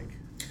did you think?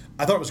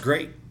 I thought it was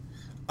great.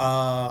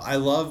 I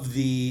love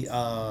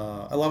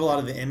a lot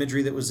of the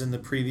imagery that was in the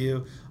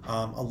preview.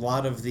 A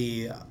lot of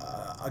the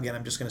again,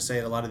 I'm just going to say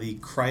it, a lot of the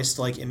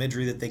Christ-like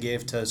imagery that they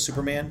gave to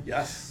Superman.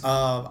 Yes.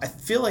 I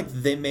feel like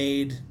they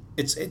made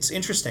it's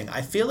interesting.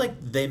 I feel like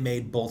they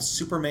made both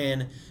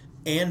Superman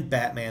and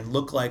Batman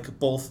look like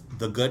both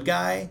the good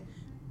guy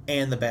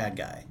and the bad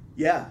guy.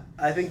 Yeah,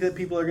 I think that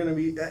people are going to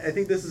be. I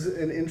think this is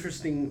an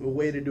interesting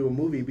way to do a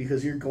movie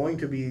because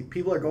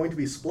people are going to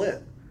be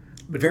split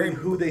between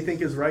who they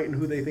think is right and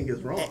who they think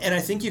is wrong. And I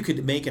think you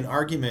could make an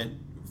argument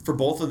for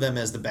both of them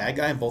as the bad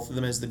guy and both of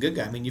them as the good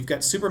guy. I mean, you've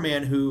got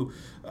Superman who,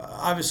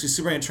 obviously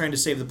Superman trying to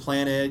save the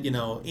planet.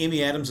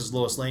 Amy Adams as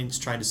Lois Lane's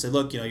trying to say,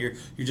 look, you're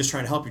just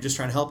trying to help. You're just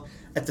trying to help.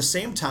 At the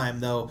same time,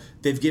 though,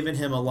 they've given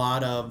him a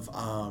lot of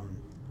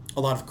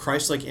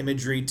Christ-like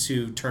imagery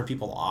to turn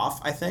people off,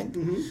 I think.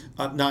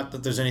 Mm-hmm. Not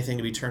that there's anything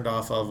to be turned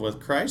off of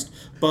with Christ,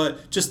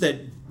 but just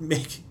that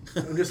make...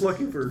 I'm just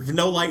looking for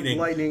no lightning.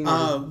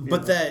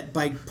 But that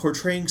by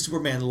portraying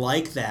Superman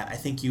like that, I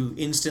think you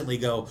instantly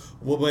go,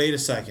 well, wait a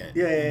second.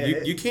 Yeah.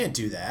 You can't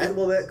do that.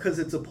 Well, that because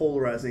it's a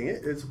polarizing.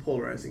 And it's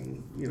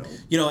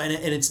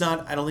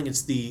not. I don't think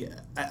it's the.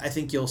 I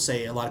think you'll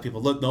say a lot of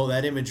people look. No,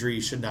 that imagery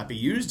should not be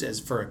used as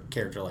for a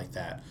character like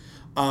that.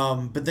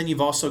 But then you've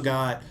also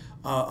got.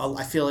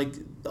 I feel like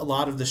a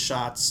lot of the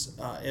shots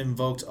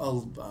invoked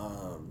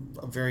a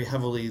very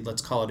heavily,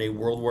 let's call it a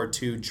World War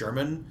II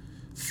German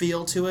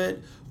feel to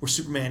it, where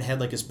Superman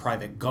had like his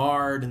private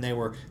guard and they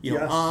were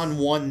Yes. on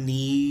one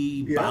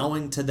knee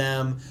bowing to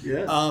them.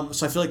 Yeah.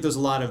 So I feel like there's a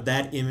lot of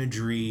that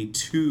imagery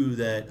too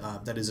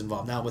that is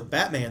involved. Now with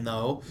Batman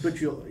though,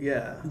 But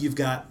you've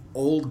got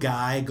old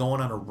guy going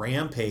on a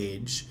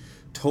rampage,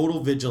 total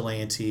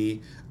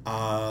vigilante,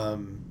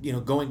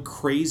 going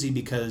crazy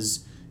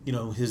because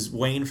his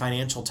Wayne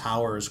Financial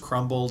Tower has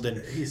crumbled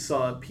and he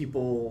saw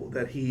people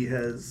that he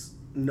has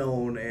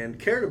known and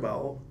cared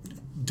about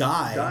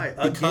die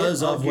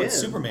because of what again.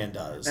 Superman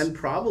does. And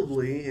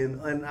probably,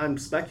 and I'm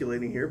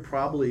speculating here,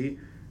 probably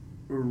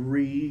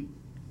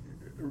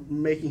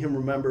making him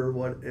remember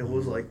what it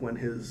was like when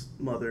his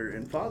mother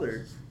and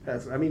father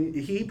passed. I mean,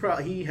 he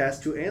has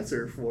to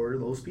answer for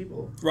those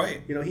people.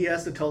 Right. He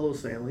has to tell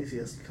those families, he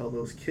has to tell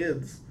those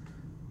kids,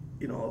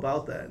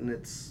 about that, and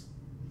it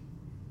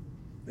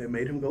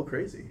made him go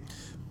crazy.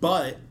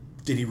 But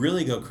did he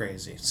really go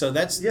crazy? So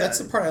that's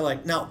the part I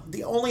like. Now,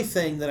 the only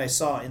thing that I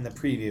saw in the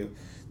preview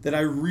that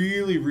I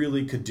really,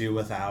 really could do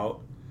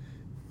without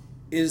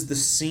is the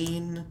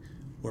scene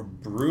where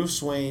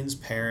Bruce Wayne's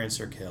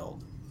parents are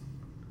killed.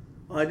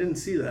 Oh, I didn't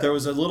see that. There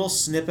was a little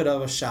snippet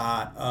of a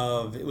shot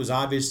of, it was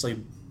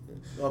obviously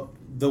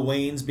the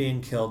Waynes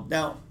being killed.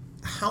 Now,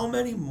 how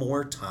many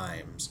more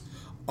times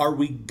are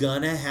we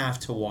gonna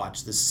have to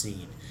watch this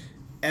scene?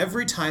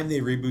 Every time they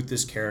reboot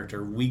this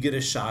character, we get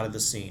a shot of the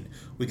scene.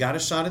 We got a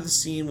shot of the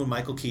scene when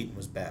Michael Keaton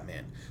was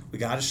Batman. We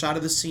got a shot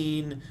of the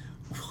scene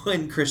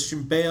when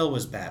Christian Bale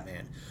was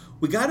Batman.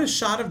 We got a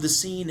shot of the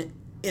scene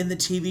in the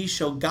TV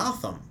show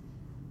Gotham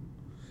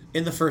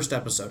in the first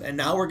episode. And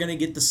now we're going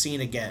to get the scene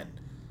again.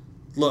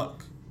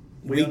 Look,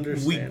 We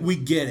understand. we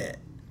get it.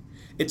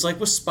 It's like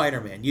with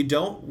Spider-Man. You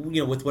don't,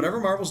 with whatever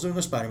Marvel's doing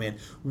with Spider-Man,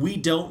 we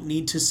don't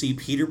need to see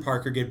Peter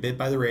Parker get bit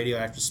by the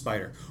radioactive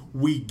spider.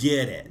 We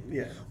get it.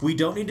 Yeah. We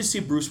don't need to see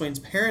Bruce Wayne's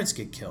parents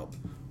get killed.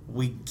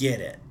 We get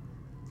it.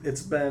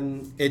 It's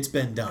been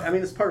done. I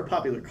mean, it's part of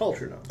popular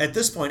culture now. At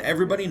this point,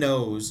 everybody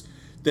knows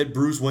that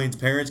Bruce Wayne's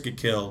parents get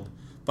killed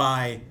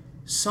by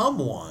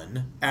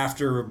someone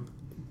after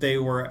they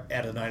were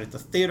at a night at the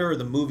theater or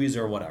the movies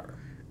or whatever.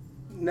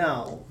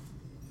 Now,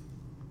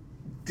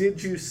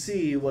 did you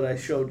see what I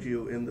showed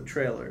you in the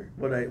trailer?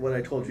 What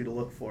I told you to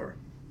look for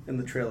in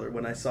the trailer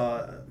when I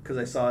saw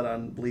it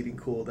on Bleeding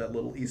Cool, that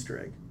little Easter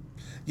egg.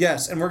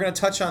 Yes, and we're going to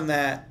touch on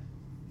that.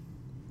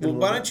 Well,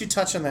 why don't you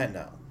touch on that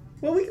now?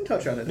 Well, we can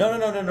touch on it. No.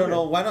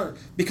 Okay. Why don't?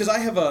 Because I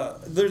have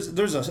there's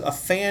a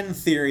fan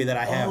theory that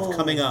I have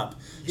coming up.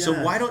 yes.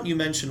 So why don't you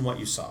mention what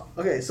you saw?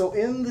 Okay, so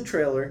in the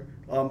trailer,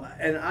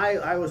 and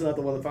I was not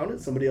the one that found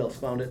it. Somebody else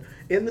found it.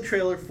 In the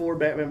trailer for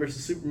Batman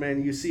vs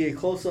Superman, you see a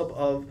close up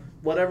of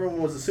what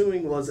everyone was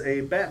assuming was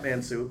a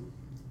Batman suit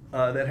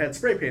that had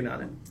spray paint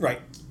on it. Right.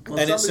 Well,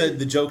 and it said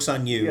the joke's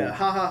on you. Yeah,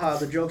 ha ha ha.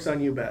 The joke's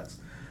on you, Bats.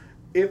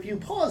 If you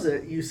pause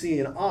it, you see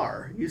an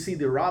R. You see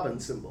the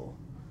Robin symbol.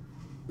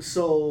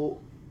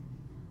 So.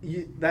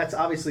 That's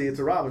obviously it's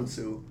a Robin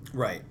suit,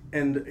 Right.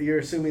 and you're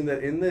assuming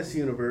that in this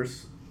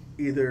universe,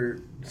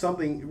 either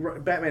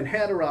Batman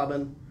had a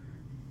Robin,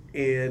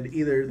 and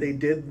either they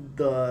did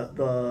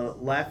the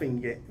Laughing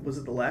Game. Was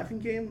it the Laughing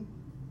Game,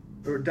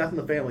 or Death in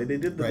the Family? They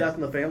did the Right. Death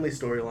in the Family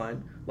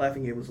storyline.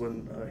 Laughing Game was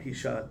when he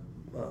shot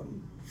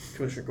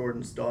Commissioner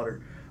Gordon's daughter,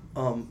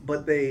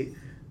 but they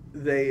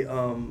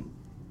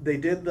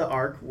did the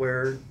arc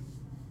where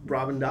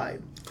Robin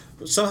died.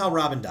 Somehow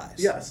Robin dies.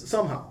 Yes,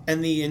 somehow.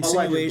 And the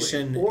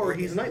insinuation... Allegedly. Or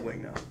he's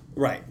Nightwing now.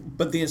 Right.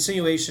 But the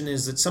insinuation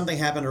is that something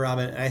happened to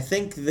Robin, and I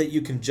think that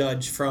you can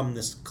judge from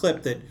this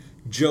clip that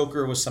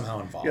Joker was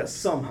somehow involved. Yes,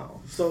 somehow.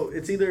 So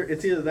it's either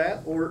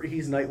that, or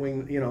he's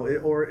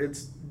Nightwing, or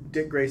it's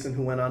Dick Grayson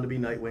who went on to be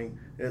Nightwing.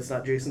 It's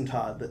not Jason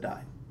Todd that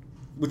died.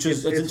 Which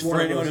is, it's for one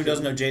of anyone those who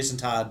doesn't two. know Jason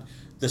Todd,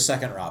 the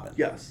second Robin.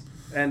 Yes.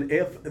 And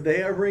if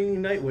they are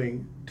bringing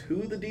Nightwing to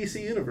the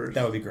DC universe,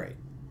 That would be great.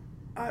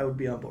 I would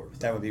be on board with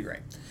that. That would be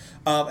great.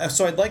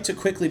 So I'd like to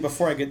quickly,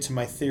 before I get to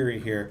my theory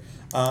here,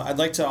 I'd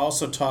like to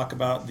also talk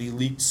about the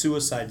leaked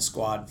Suicide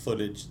Squad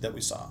footage that we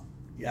saw.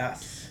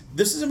 Yes.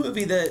 This is a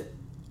movie that,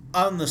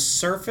 on the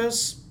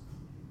surface,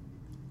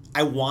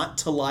 I want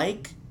to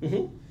like,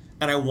 Mm-hmm.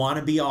 and I want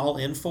to be all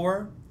in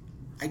for.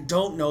 I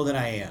don't know that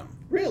I am.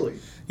 Really?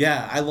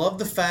 Yeah, I love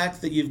the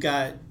fact that you've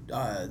got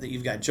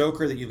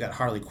Joker, that you've got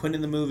Harley Quinn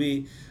in the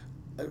movie.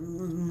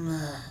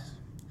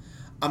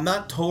 I'm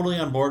not totally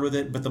on board with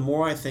it, but the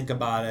more I think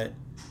about it,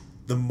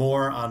 the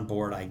more on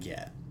board I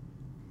get.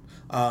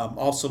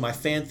 Also, my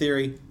fan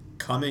theory,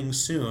 coming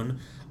soon,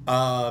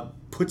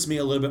 puts me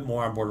a little bit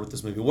more on board with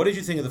this movie. What did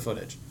you think of the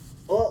footage?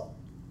 Well,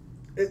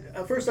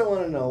 first I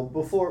want to know,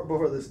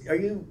 before this, are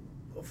you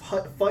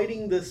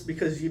fighting this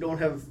because you don't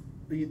have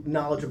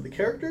knowledge of the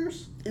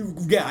characters?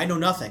 Yeah, I know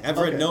nothing.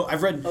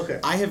 Okay.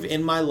 I have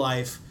in my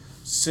life,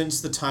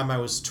 since the time I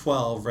was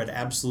 12, read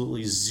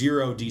absolutely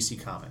zero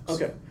DC comics.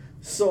 Okay.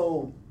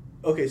 So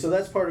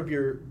that's part of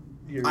your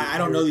I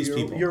don't know these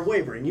people. You're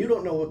wavering. You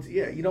don't know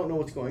you don't know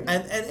what's going on.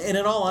 And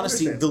in all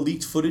honesty, Understand. the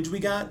leaked footage we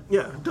got,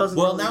 Doesn't.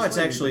 well, really now it's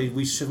explain actually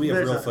anything. we have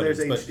real footage,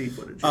 There's but HD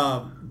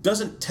footage.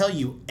 doesn't tell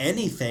you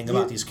anything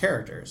about these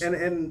characters,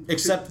 and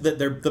except that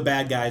they're the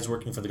bad guys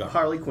working for the government,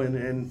 Harley Quinn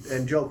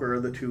and Joker are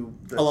the two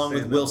that along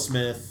with stand Will out.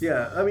 Smith.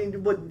 Yeah, I mean,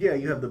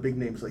 you have the big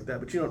names like that,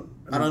 but you don't.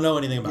 I don't know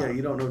anything about Yeah, them.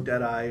 you don't know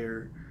Deadeye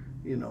or,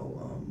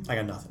 I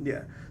got nothing.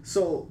 Yeah,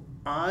 so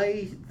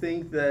I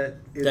think that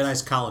it's,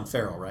 Deadeye's Colin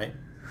Farrell, right?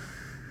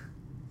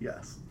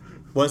 Yes.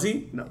 Was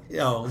he? No.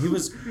 Oh, he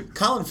was.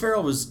 Colin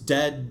Farrell was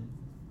dead.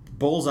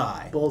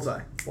 Bullseye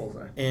Bullseye.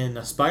 in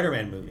a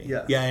Spider-Man movie.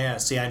 Yeah. Yeah.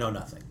 See, I know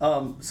nothing.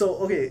 So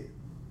okay,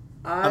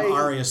 I'm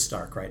Arya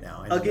Stark right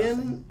now. I know nothing.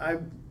 Again, I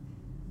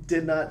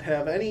did not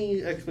have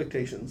any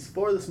expectations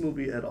for this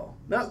movie at all.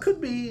 Now, it could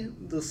be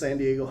the San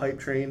Diego hype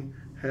train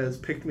has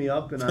picked me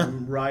up and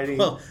I'm riding.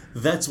 Well,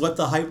 that's what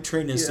the hype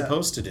train is Yeah.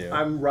 supposed to do.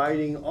 I'm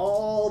riding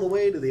all the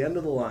way to the end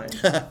of the line.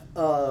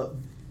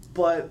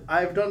 But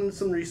I've done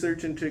some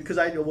research into, because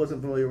I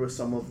wasn't familiar with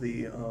some of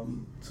the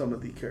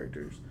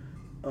characters.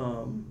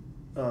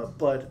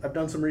 But I've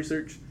done some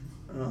research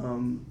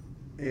and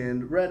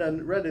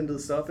read into the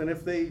stuff. And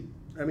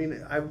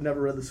I've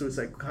never read the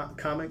Suicide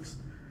comics.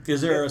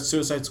 Is there a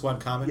Suicide Squad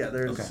comic? Yeah,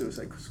 there is Okay. a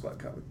Suicide Squad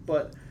comic,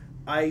 but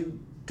I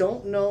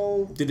don't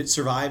know. Did it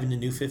survive in the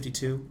New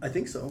 52? I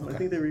think so. Okay. I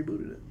think they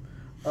rebooted it.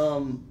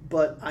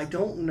 But I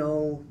don't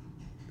know.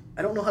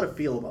 I don't know how to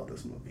feel about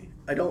this movie.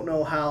 I don't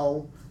know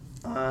how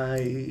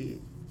I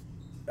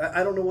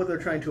don't know what they're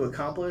trying to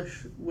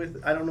accomplish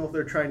with. I don't know if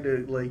they're trying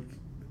to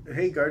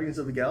hey, Guardians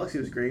of the Galaxy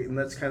was great, and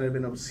that's kind of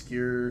an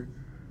obscure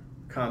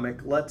comic.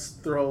 Let's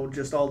throw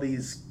just all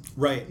these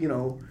Right.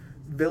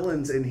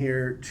 villains in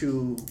here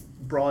to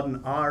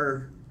broaden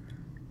our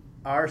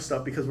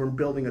stuff because we're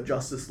building a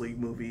Justice League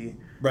movie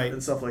Right.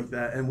 and stuff like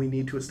that, and we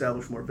need to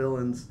establish more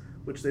villains.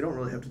 which they don't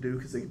really have to do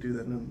because they could do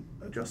that in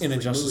a Justice In a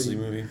League Justice League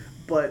movie.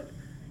 But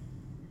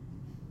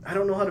I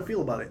don't know how to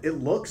feel about it. It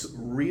looks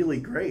really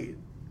great.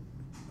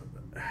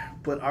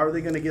 But are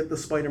they going to get the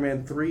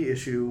Spider-Man 3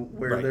 issue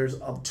where Right. there's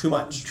Too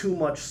much. too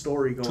much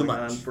story going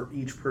much. on for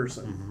each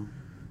person?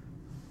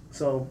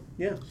 So,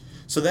 yeah.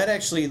 So that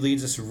actually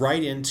leads us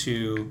right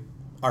into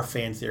our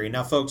fan theory.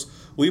 Now, folks,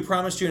 we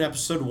promised you in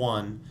episode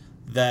 1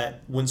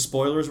 that when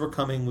spoilers were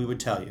coming, we would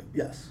tell you.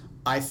 Yes.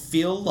 I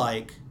feel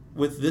like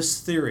with this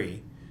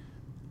theory,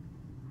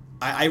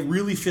 I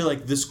really feel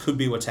like this could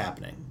be what's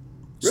happening.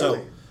 Really?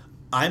 So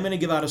I'm going to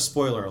give out a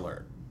spoiler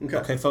alert.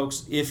 Okay.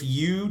 Folks? If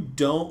you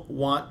don't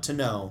want to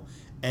know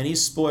any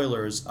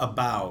spoilers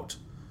about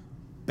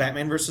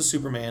Batman vs.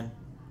 Superman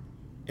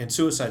and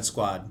Suicide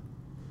Squad,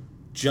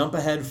 jump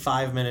ahead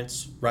 5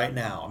 minutes right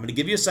now. I'm going to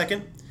give you a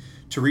second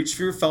to reach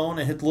for your phone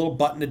and hit the little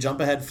button to jump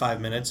ahead 5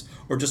 minutes,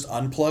 or just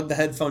unplug the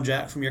headphone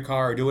jack from your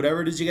car, or do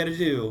whatever it is you got to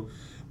do.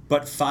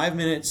 But 5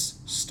 minutes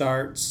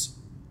starts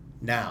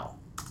now.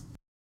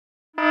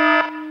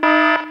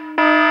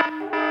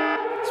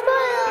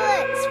 Spoiler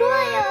alert!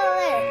 Spoiler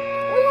alert!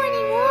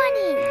 Warning,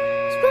 warning!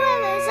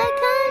 Spoilers are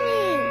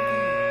coming!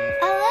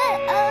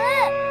 Alert,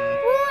 alert!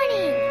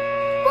 Warning!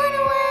 Run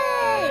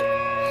away!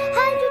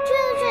 Hide your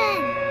children!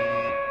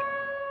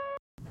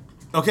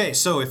 Okay,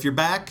 so if you're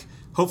back,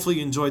 hopefully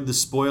you enjoyed the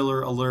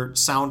spoiler alert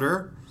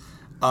sounder.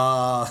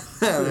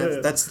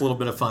 That's a little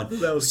bit of fun.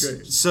 That was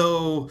great.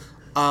 So,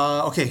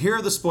 okay, here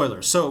are the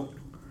spoilers. So,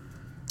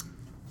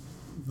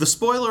 the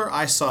spoiler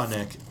I saw,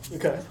 Nick,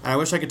 Okay. and I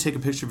wish I could take a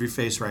picture of your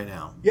face right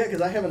now. Yeah,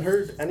 because I haven't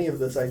heard any of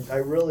this. I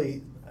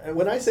really...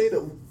 When I say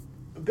that...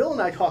 Bill and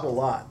I talk a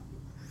lot.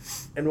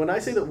 And when I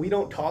say that we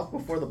don't talk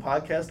before the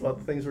podcast about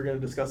the things we're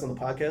going to discuss on the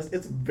podcast,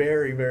 it's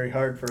very, very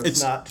hard for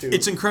us not to.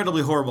 It's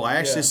incredibly horrible. I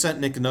actually Yeah. sent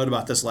Nick a note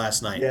about this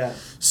last night. Yeah.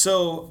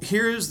 So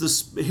here's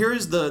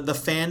the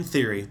fan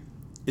theory: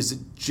 is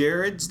that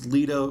Jared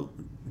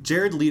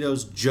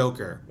Leto's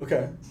Joker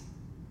Okay.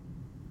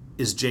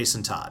 is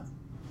Jason Todd.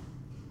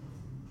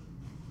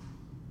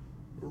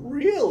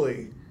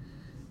 Really?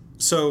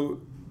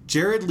 So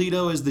Jared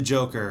Leto as the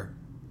Joker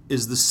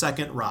is the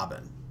second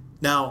Robin.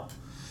 Now,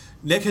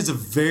 Nick has a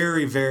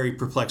very, very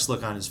perplexed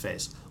look on his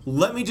face.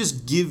 Let me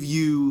give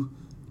you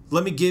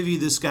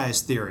this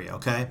guy's theory,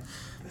 okay?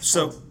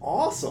 So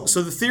Awesome.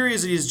 So the theory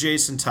is that he's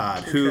Jason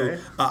Todd, who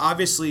Okay.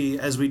 obviously,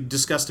 as we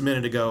discussed a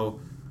minute ago,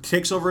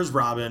 takes over as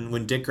Robin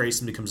when Dick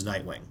Grayson becomes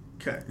Nightwing,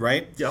 Okay.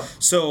 right? Yep.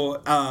 So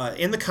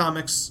in the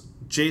comics,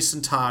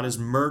 Jason Todd is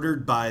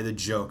murdered by the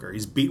Joker.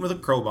 He's beaten with a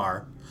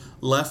crowbar,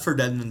 left for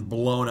dead, and then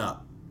blown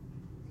up,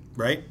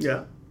 right?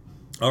 Yeah.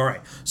 All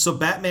right. So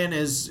Batman,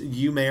 as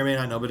you may or may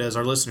not know, but as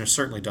our listeners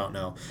certainly don't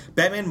know,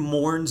 Batman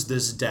mourns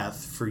this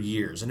death for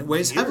years, and it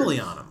weighs heavily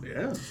on him.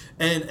 Yeah.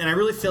 And I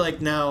really feel like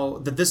now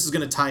that this is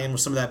going to tie in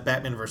with some of that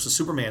Batman versus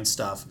Superman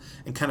stuff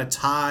and kind of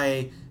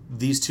tie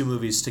these two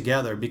movies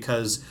together,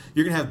 because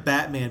you're going to have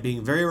Batman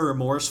being very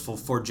remorseful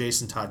for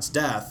Jason Todd's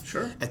death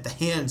Sure. at the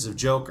hands of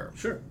Joker.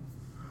 Sure.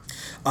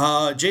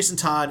 Jason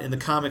Todd in the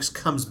comics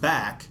comes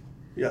back,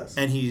 Yes.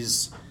 and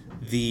he's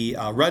the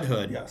Red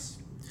Hood. Yes.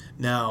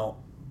 Now,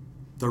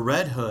 the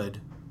Red Hood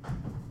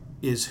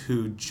is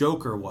who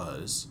Joker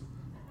was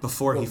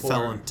before he fell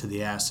Before. into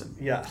the acid.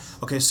 Yes.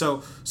 Okay,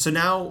 so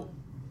now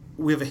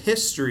we have a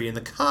history in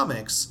the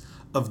comics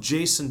of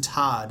Jason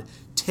Todd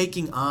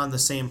taking on the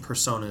same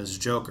persona as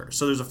Joker.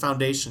 So there's a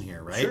foundation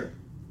here, right? Sure.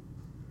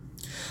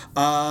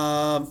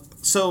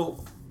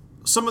 So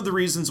some of the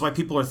reasons why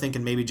people are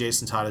thinking maybe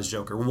Jason Todd is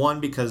Joker. One,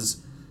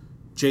 because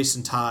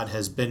Jason Todd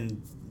has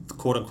been,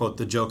 quote unquote,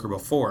 the Joker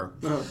before.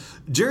 Uh-huh.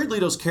 Jared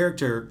Leto's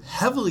character,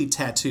 heavily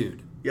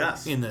tattooed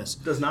Yes. in this.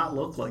 Does not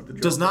look like the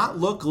Joker. Does not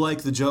look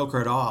like the Joker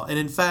at all. And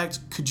in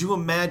fact, could you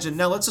imagine?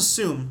 Now let's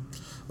assume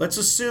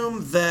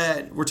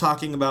that we're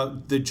talking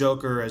about the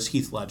Joker as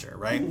Heath Ledger,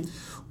 right?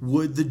 Mm-hmm.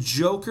 Would the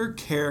Joker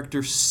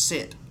character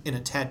sit in a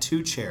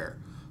tattoo chair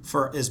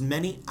for as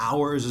many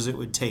hours as it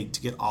would take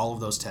to get all of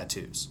those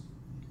tattoos?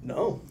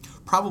 No.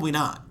 Probably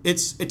not.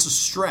 It's a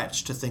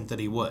stretch to think that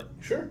he would,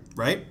 Sure.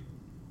 right?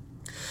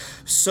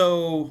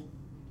 So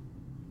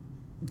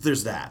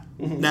there's that.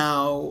 Mm-hmm.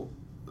 Now,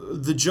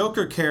 the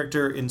Joker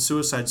character in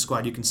Suicide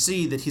Squad, you can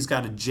see that he's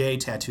got a J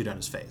tattooed on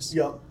his face.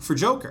 Yep. For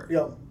Joker.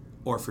 Yep.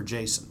 Or for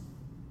Jason.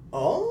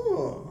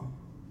 Oh.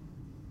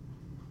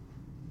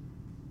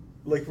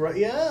 Like, right,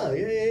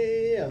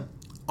 yeah.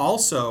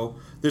 Also,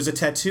 there's a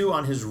tattoo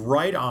on his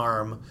right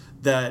arm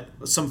that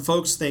some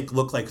folks think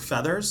look like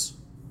feathers.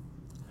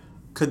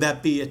 Could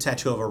that be a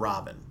tattoo of a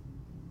robin?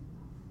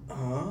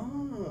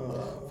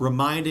 Oh.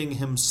 Reminding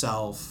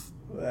himself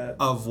That,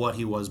 of what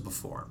he was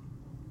before.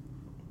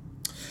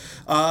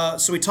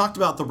 So we talked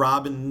about the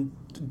Robin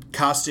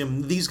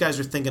costume. These guys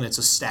are thinking it's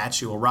a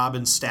statue, a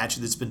Robin statue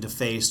that's been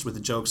defaced with the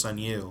joke's on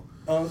you.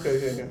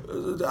 okay.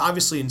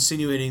 Obviously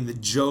insinuating that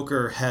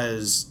Joker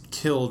has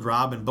killed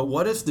Robin, but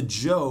what if the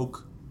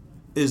joke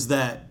is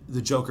that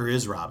the Joker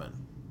is Robin?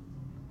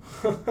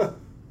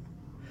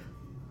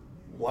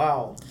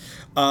 Wow.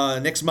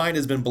 Nick's mind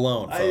has been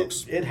blown,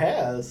 folks. It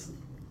has.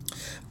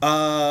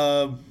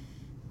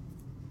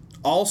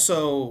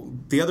 Also,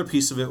 the other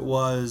piece of it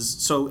was,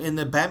 so in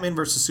the Batman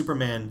vs.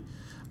 Superman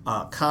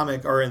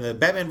comic, or in the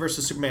Batman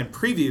vs. Superman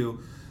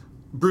preview,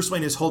 Bruce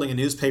Wayne is holding a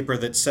newspaper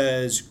that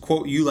says,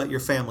 quote, "You let your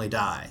family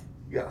die."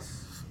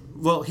 Yes.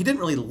 Well, he didn't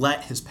really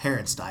let his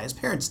parents die. His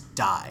parents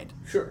died,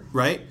 Sure.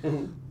 right?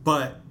 Mm-hmm.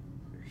 But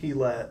He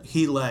let.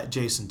 he let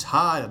Jason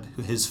Todd,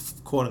 his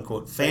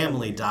quote-unquote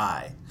family,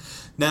 die.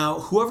 Now,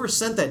 whoever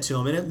sent that to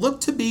him, and it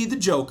looked to be the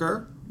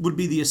Joker, would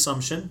be the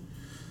assumption,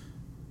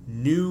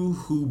 knew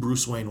who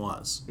Bruce Wayne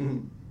was.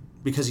 Mm-hmm.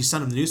 Because he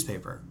sent him the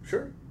newspaper.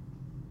 Sure.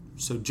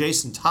 So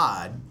Jason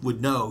Todd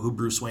would know who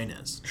Bruce Wayne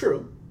is.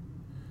 True.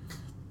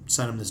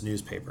 Sent him this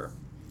newspaper.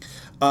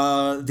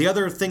 The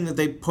other thing that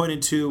they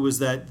pointed to was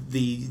that the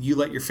 "you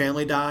let your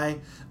family die,"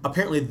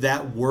 apparently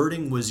that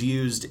wording was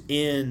used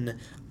in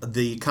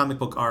the comic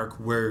book arc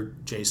where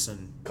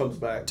Jason Comes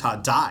back.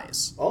 Todd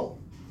dies. Oh.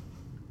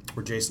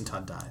 Where Jason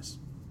Todd dies.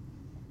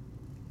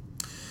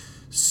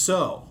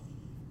 So,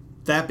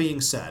 that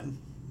being said,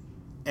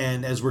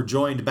 and as we're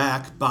joined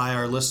back by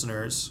our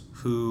listeners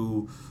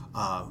who,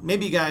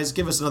 maybe you guys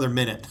give us another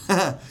minute.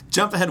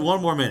 Jump ahead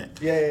one more minute.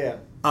 Yeah.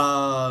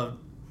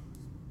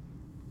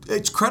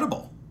 It's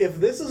credible. If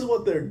this is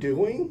what they're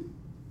doing,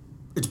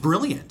 It's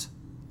brilliant.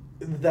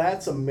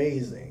 that's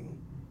amazing.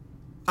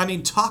 I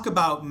mean, talk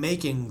about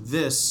making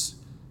this.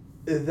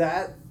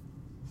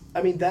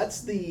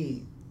 That's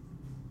the,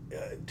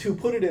 to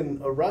put it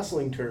in a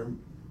wrestling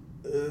term,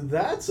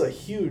 that's a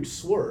huge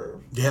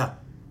swerve. Yeah.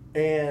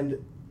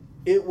 And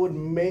it would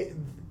make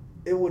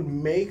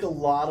a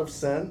lot of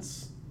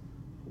sense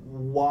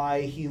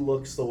why he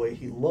looks the way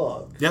he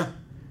looks. Yeah.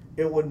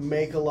 It would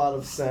make a lot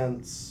of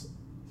sense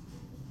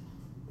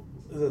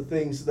the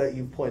things that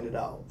you pointed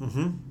out.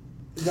 Mm-hmm.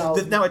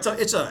 Now,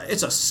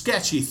 It's a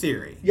sketchy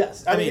theory.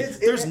 Yes, I mean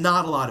there's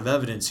not a lot of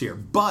evidence here,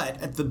 but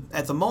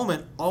at the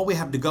moment, all we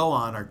have to go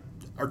on are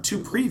two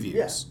previews.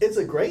 yes, it's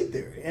a great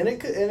theory, and it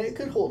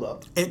could hold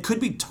up. It could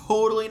be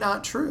totally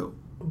not true.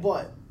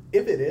 But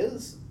if it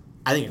is,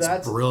 I think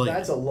it's brilliant.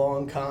 That's a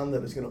long con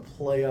that is going to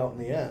play out in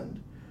the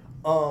end.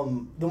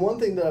 The one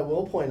thing that I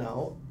will point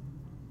out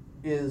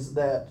is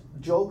that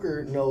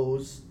Joker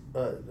knows,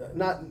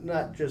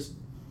 not just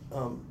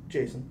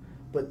Jason,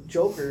 but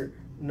Joker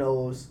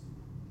knows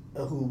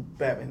who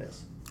Batman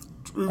is.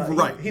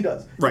 Right. He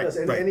does. Right, He does.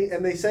 And, right.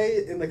 and they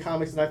say in the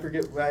comics, and I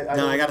forget.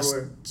 I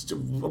gotta.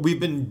 We've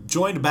been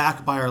joined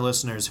back by our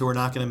listeners who are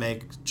not going to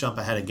make jump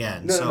ahead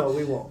again. No,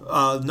 we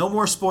won't. No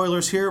more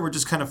spoilers here. We're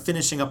just kind of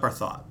finishing up our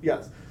thought.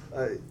 Yes,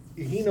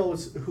 he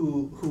knows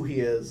who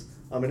he is.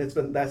 And that's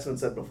been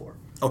said before.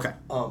 Okay.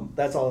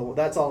 That's all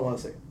I want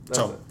to say.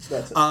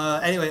 That's it.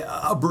 Anyway,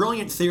 a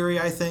brilliant theory,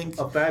 I think.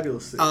 A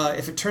fabulous theory.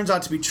 If it turns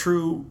out to be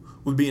true,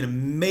 would be an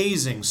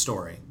amazing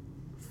story.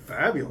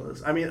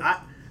 Fabulous. I mean,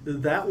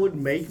 that would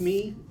make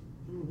me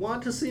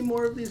want to see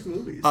more of these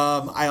movies.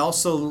 I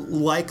also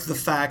like the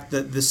fact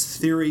that this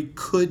theory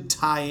could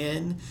tie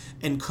in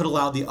and could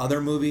allow the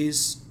other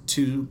movies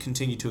to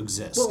continue to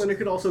exist. Well, and it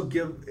could also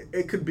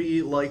it could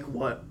be like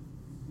what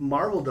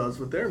Marvel does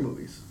with their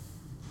movies.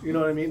 You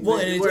know what I mean? Well,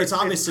 and Where it's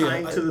obviously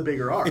tying to the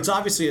bigger arc. It's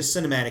obviously a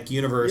cinematic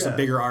universe, a Yeah,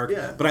 bigger arc.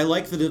 yeah. But I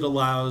like that it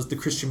allows the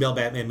Christian Bale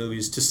Batman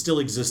movies to still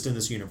exist in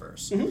this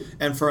universe,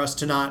 and for us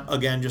to not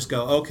again just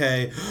go,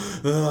 okay,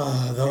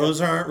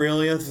 those aren't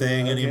really a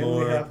thing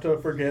anymore. We have to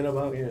forget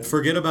about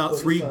Forget about put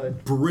three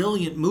aside.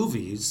 brilliant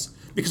movies.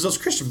 Because those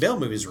Christian Bale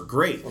movies were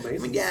great. Amazing. I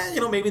mean,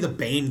 yeah, maybe the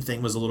Bane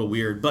thing was a little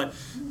weird, but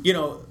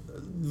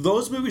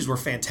those movies were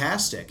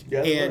fantastic.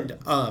 Yeah, they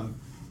and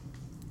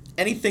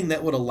anything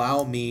that would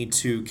allow me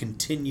to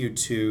continue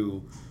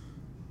to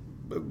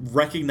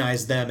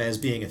recognize them as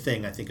being a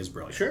thing, I think is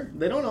brilliant. Sure,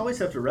 they don't always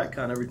have to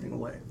retcon everything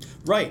away.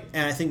 Right,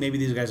 and I think maybe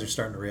these guys are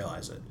starting to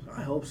realize it.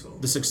 I hope so.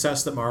 The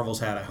success that Marvel's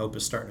had, I hope,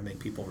 is starting to make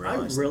people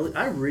realize.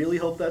 I really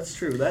hope that's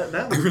true. That was,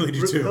 I really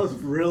do too. That was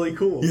really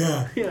cool.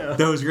 Yeah, Yeah.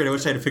 that was great. I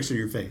wish I had a picture of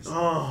your face.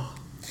 Oh,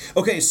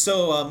 Okay,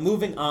 so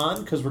moving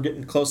on, because we're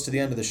getting close to the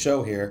end of the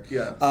show here.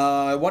 Yeah.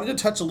 I wanted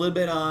to touch a little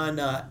bit on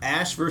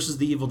Ash versus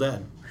the Evil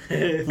Dead.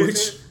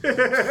 Which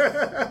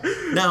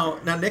now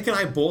Nick and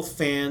I both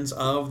fans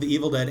of the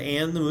Evil Dead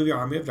and the movie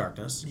Army of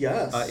Darkness.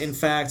 Yes. In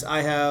fact,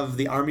 I have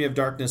the Army of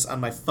Darkness on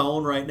my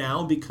phone right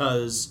now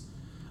because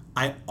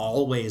I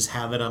always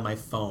have it on my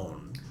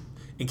phone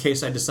in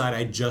case I decide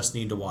I just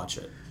need to watch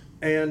it.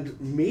 And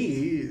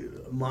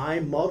my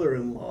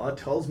mother-in-law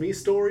tells me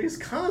stories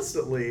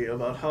constantly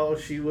about how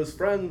she was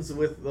friends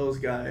with those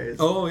guys.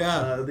 Oh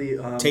yeah,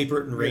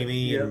 Tapert and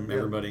Raimi and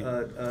everybody.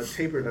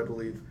 Tapert, I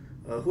believe.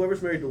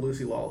 Whoever's married to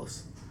Lucy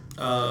Lawless.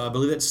 I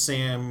believe that's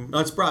Sam. No,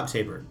 it's Rob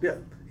Tapert. Yeah,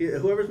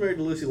 whoever's married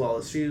to Lucy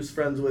Lawless. She was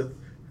friends with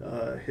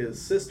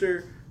his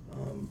sister.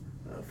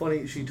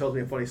 She told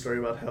me a funny story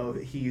about how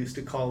he used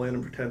to call in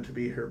and pretend to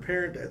be her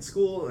parent at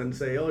school and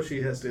say, "Oh,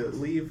 she has to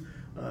leave.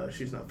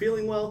 She's not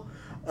feeling well."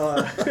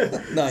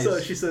 Nice. So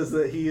she says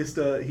that he used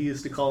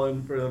to call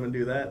in for them and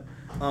do that.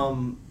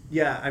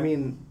 Yeah, I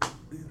mean,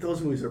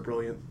 those movies are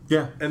brilliant.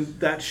 Yeah. And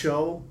that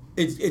show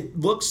It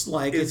looks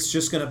like it's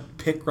just going to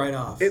pick right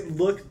off. It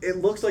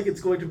looks like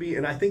it's going to be,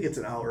 and I think it's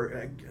an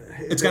hour.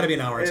 It's got to be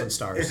an hour. It's on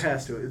Stars. It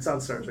has to. It's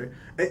on Stars, right?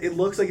 It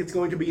looks like it's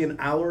going to be an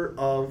hour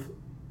of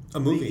a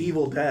movie. The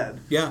Evil Dead.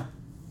 Yeah.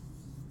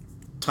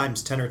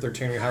 Times 10 or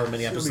 13 or however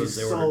many episodes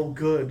they were. So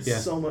good. Yeah.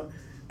 So much.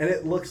 And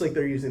it looks like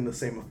they're using the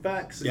same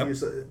effects. Yep.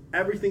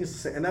 Everything's the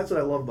same. And that's what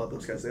I love about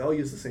those guys. They all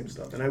use the same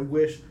stuff. And I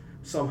wish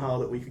somehow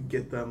that we could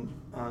get them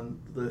on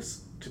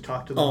this to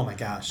talk to them. Oh my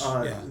gosh.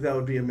 Yeah. That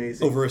would be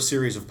amazing. Over a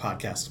series of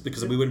podcasts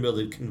because we wouldn't be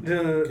able to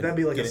No, that'd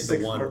be like a get into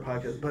 6-part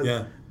podcast. But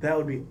yeah. that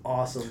would be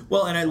awesome.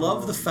 Well, and I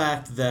love the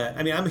fact that,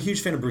 I mean, I'm a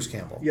huge fan of Bruce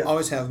Campbell. Yes.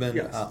 Always have been,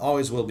 Yes.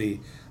 always will be.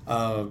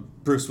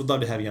 Bruce, would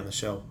love to have you on the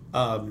show.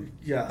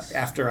 Yes.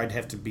 After I'd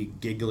have to be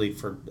giggly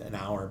for an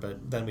hour,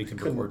 but then we can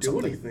Couldn't record do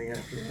something. anything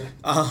after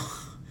that.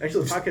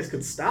 Actually, the podcast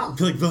could stop.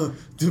 Like,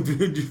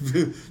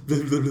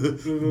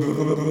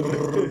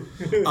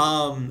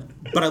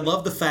 but I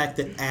love the fact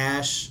that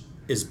Ash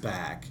is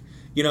back.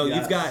 You know,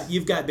 Yes.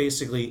 you've got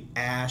basically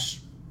Ash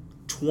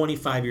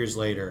 25 years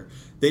later.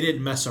 They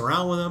didn't mess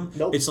around with him.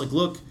 Nope. It's like,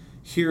 look,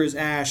 here is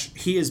Ash.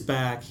 He is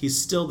back. He's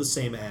still the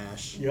same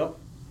Ash. Yep.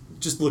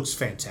 Just looks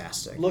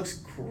fantastic. Looks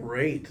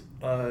great.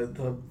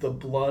 The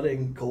blood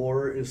and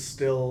gore is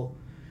still...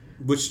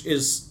 Which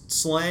is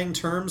slang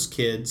terms,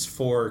 kids,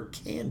 for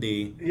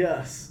candy.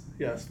 Yes,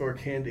 for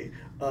candy.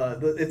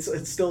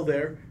 It's still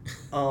there.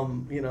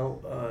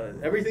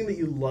 Everything that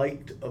you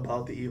liked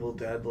about the Evil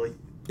Dead, like,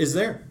 Is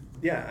there.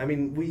 yeah, I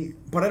mean,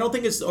 But I don't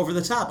think it's over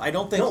the top. I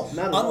don't think, No,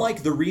 not at all.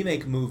 unlike the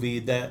remake movie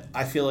that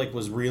I feel like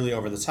was really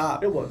over the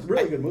top. it was a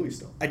really good movie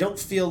still. I don't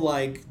feel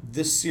like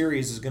this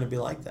series is going to be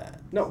like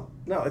that. No,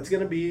 it's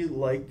gonna be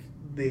like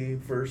the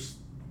first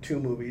 2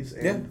 movies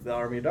and Yeah. the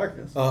Army of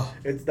Darkness. Oh.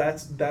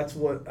 That's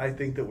what I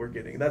think that we're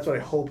getting. That's what I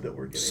hope that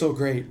we're getting. So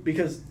great.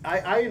 Because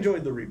I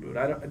enjoyed the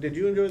reboot. Did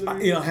you enjoy the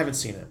reboot? I haven't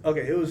seen it.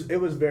 Okay, it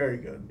was very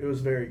good. It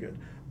was very good.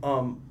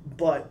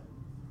 But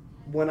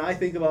when I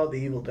think about The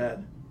Evil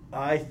Dead,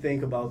 I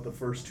think about the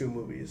first 2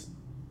 movies,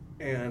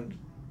 and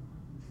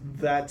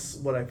that's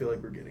what I feel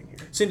like we're getting here.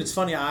 See, it's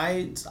funny.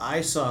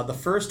 I saw the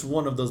first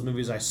one of those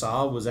movies I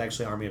saw was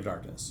actually Army of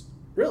Darkness.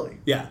 Really?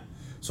 Yeah.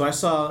 So I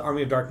saw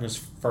Army of Darkness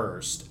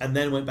first, and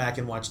then went back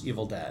and watched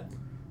Evil Dead.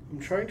 I'm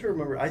trying to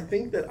remember. I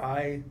think that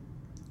I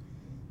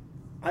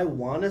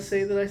want to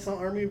say that I saw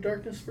Army of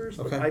Darkness first,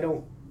 but Okay. I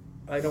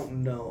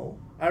don't know.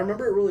 I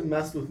remember it really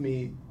messed with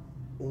me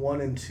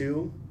 1 and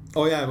 2.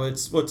 Oh yeah,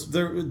 but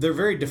they're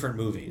very different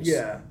movies.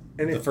 Yeah.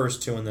 And The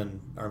first 2 and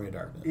then Army of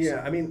Darkness.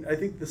 Yeah, I mean, I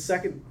think the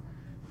second.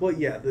 Well,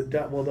 yeah, those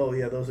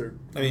are.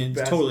 I mean, it's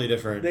vastly- totally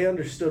different. They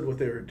understood what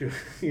they were doing.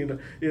 They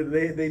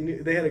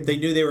knew they had a. They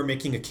knew they were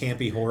making a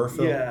campy horror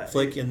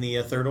flick in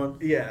the third one.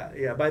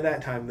 Yeah. By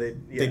that time, they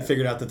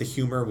Figured out that the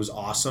humor was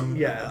awesome.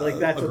 Yeah, like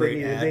that's a what they great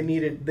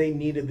needed. ad. They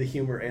needed the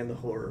humor and the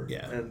horror.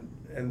 Yeah.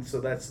 And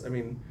so that's, I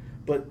mean,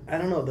 but I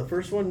don't know. The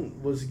first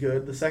one was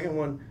good. The second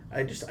one,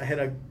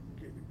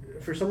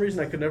 for some reason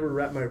I could never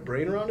wrap my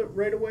brain around it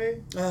right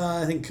away.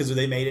 I think because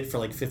they made it for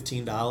like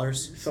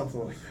 $15.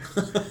 Something like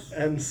that.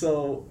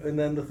 and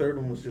then the third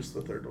one was just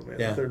the third one, man.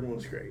 Yeah. The third one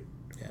was great.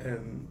 Yeah.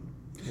 And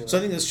So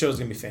I think this show is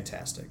gonna be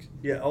fantastic.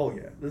 yeah, oh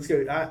yeah. Let's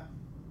go.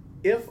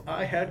 If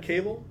I had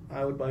cable,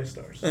 I would buy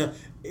Stars.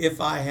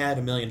 If I had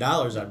 $1 million,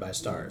 I'd buy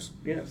Stars.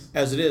 Yes.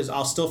 As it is,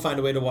 I'll still find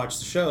a way to watch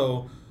the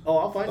show. Oh,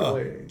 I'll find a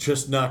way.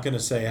 Just not gonna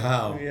say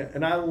how. Yeah,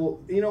 and I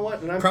will. You know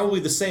what? And I'm Probably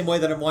the same way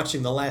that I'm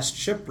watching The Last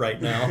Ship right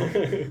now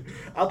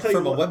I'll tell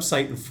from you a what.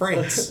 website in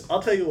France.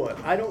 I'll tell you what.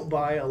 I don't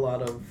buy a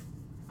lot of.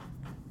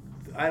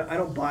 I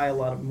don't buy a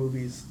lot of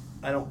movies.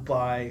 I don't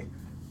buy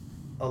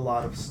a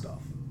lot of stuff.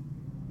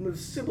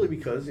 Simply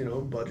because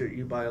budget.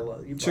 You buy a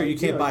lot. You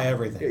Can't buy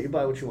everything. Yeah, you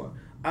buy what you want.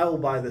 I will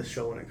buy this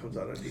show when it comes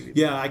out on DVD.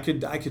 Yeah, I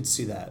could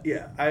see that.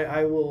 Yeah,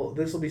 I will.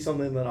 This will be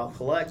something that I'll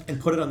collect. And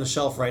put it on the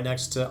shelf right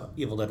next to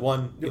Evil Dead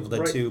 1, Evil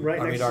Dead 2,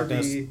 Army of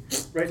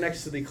Darkness. Right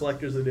next to the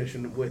collector's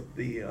edition with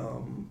the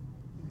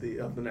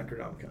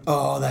Necronomicon.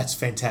 Oh, that's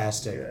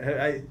fantastic.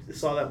 Yeah, I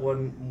saw that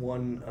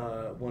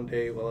one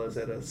day while I was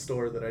at a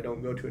store that I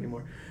don't go to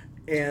anymore,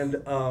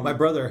 and My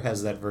brother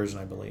has that version,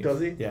 I believe. does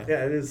he? Yeah.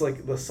 Yeah, it is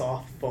like the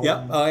soft foam.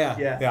 Yep. Oh, yeah.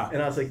 Yeah. Yeah.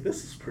 And I was like,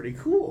 this is pretty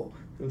cool.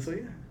 And so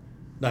yeah.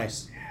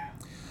 Nice.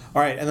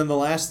 All right, and then the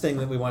last thing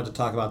that we wanted to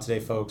talk about today,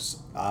 folks,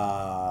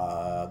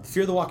 the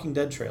Fear the Walking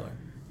Dead trailer.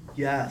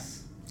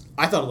 Yes.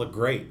 I thought it looked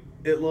great.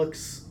 It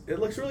looks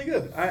really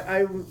good.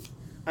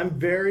 I'm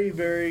very,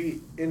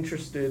 very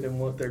interested in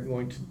what they're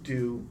going to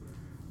do,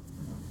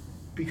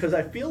 because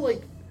I feel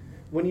like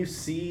when you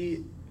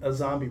see a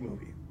zombie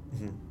movie,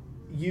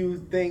 you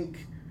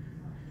think,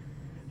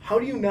 how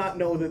do you not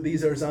know that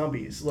these are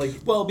zombies? Like,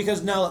 Well,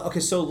 because now, okay,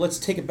 so let's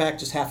take it back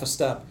just half a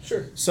step.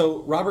 Sure.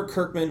 So Robert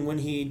Kirkman, when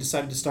he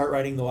decided to start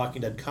writing the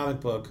Walking Dead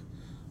comic book,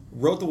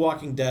 wrote The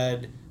Walking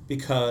Dead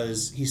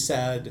because he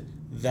said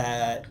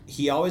that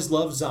he always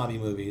loved zombie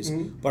movies,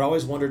 but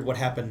always wondered what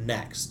happened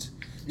next.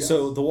 Yes.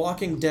 So The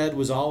Walking Dead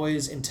was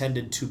always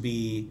intended to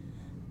be,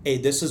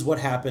 this is what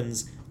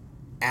happens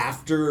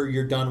after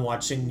you're done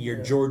watching your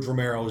George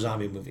Romero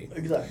zombie movie.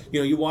 Exactly. You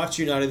know, you watch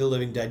your Night of the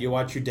Living Dead, you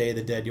watch your Day of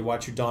the Dead, you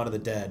watch your Dawn of the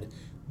Dead.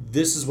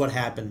 This is what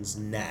happens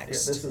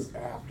next. Yeah, this is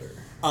after.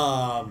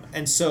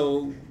 And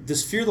so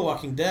this Fear the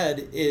Walking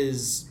Dead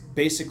is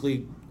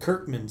basically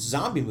Kirkman's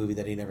zombie movie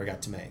that he never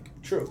got to make.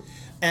 True.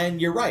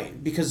 And you're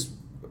right, because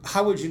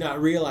how would you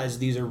not realize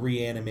these are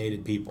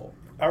reanimated people?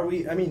 Are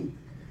we? I mean,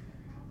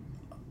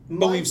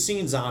 But we've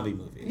seen zombie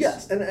movies.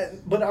 Yes,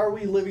 but are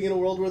we living in a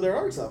world where there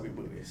are zombie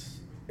movies?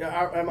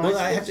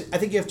 I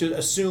think you have to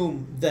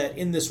assume that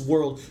in this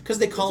world, because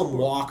they call them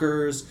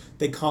walkers,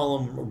 they call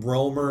them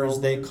roamers,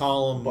 they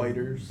call them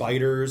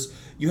biters.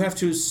 You have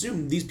to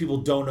assume these people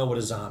don't know what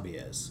a zombie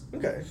is.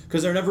 Okay.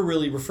 Because they're never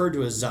really referred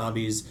to as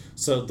zombies,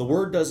 so the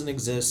word doesn't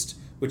exist,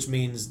 which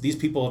means these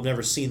people have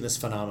never seen this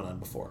phenomenon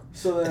before.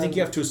 So then, I think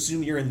you have to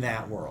assume you're in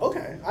that world.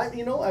 Okay.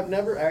 I've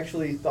never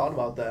actually thought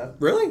about that.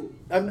 Really?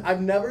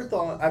 I've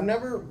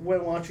never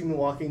went watching The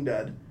Walking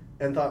Dead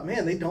and thought,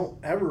 man, they don't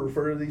ever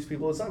refer to these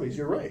people as zombies.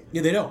 You're right.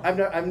 Yeah, they don't.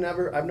 I've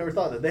never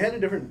thought that. They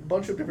had a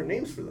bunch of different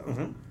names for them.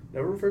 Mm-hmm.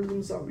 Never referred to them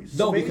as zombies.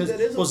 No, so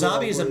because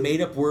zombie is a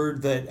made up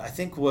word that I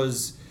think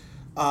was,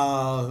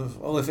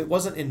 if it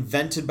wasn't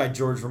invented by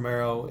George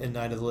Romero in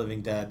Night of the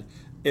Living Dead,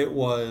 it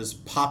was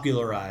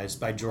popularized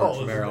by George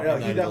Romero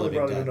in Night of the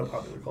Living Dead.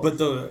 But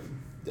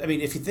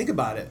if you think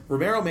about it,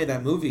 Romero made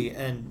that movie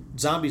and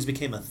zombies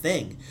became a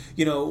thing.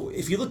 You know,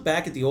 if you look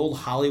back at the old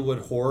Hollywood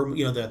horror,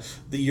 you know,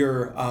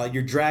 your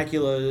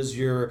Draculas,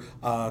 your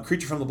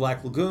Creature from the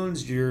Black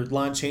Lagoons, your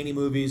Lon Chaney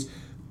movies,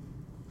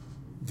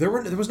 there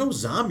was no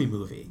zombie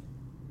movie.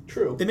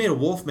 True. They made a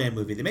Wolfman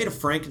movie. They made a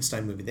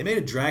Frankenstein movie. They made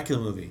a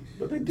Dracula movie.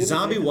 But they didn't.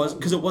 Zombie was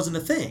because it wasn't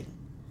a thing.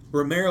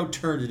 Romero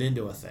turned it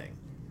into a thing.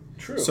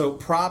 True. So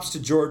props to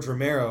George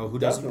Romero, who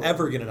doesn't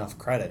ever get enough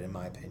credit, in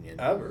my opinion,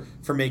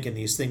 for making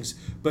these things.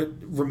 But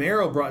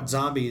Romero brought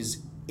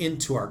zombies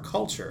into our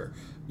culture.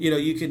 You know,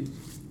 you could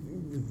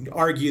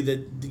argue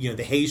that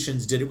the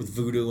Haitians did it with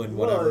voodoo and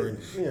whatever.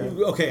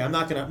 Okay, I'm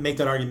not going to make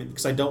that argument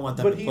because I don't want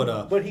them to put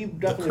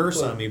the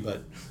curse on me.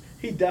 But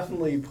he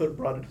definitely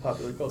brought it to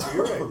popular culture.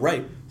 You're right.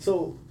 Right.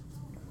 So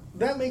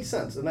that makes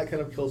sense, and that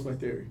kind of kills my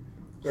theory,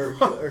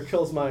 or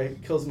kills my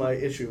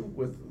issue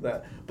with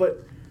that.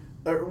 But.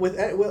 Not with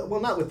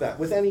that.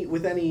 With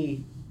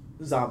any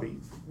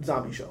zombie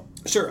show.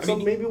 Sure.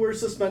 Maybe we're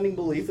suspending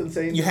belief and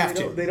saying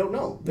they don't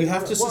know. You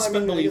have to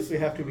suspend belief. I guess we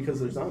have to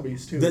because they're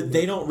zombies too. That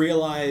they don't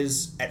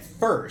realize at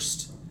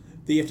first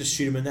that you have to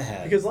shoot them in the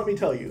head. Because let me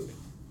tell you,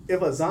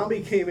 if a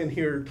zombie came in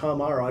here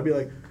tomorrow, I'd be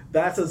like,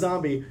 "That's a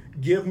zombie.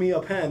 Give me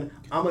a pen.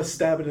 I'm gonna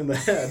stab it in the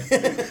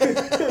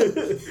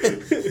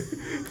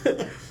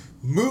head."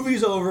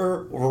 Movie's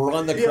over,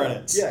 run the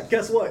credits. Yeah,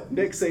 guess what?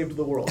 Nick saved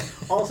the world.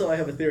 Also, I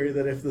have a theory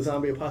that if the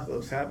zombie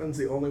apocalypse happens,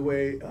 the only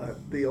way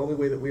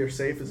that we are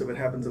safe is if it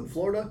happens in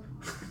Florida,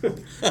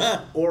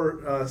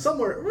 or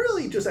somewhere,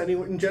 really just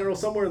anywhere in general,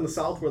 somewhere in the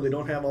South where they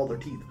don't have all their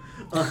teeth.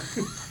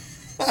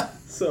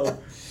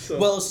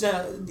 Well, it's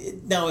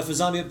now if a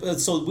zombie,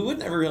 so we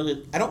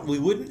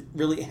wouldn't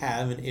really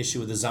have an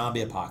issue with a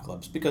zombie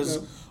apocalypse because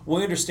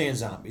we understand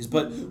zombies.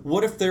 But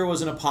what if there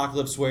was an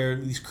apocalypse where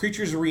these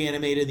creatures are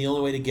reanimated and the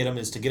only way to get them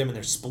is to get them in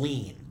their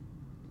spleen?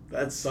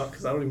 That sucks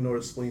because I don't even know what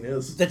a spleen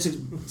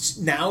is.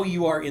 Now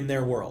you are in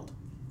their world.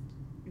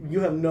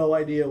 You have no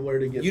idea where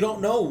to get. You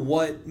don't know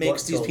what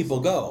makes these people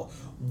go,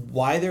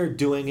 why they're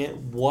doing it,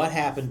 what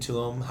happened to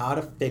them, how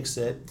to fix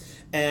it.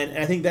 And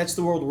I think that's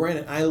the world we're in.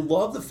 And I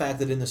love the fact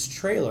that in this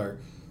trailer,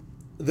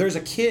 there's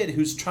a kid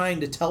who's trying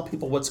to tell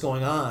people what's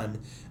going on,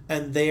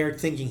 and they are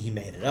thinking he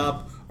made it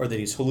up, or that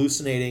he's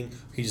hallucinating,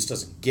 he just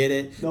doesn't get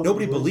it.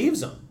 Nobody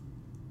believes him,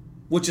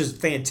 which is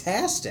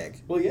fantastic.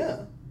 Well,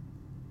 yeah.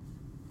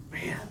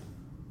 Man,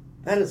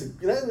 that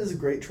is a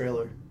great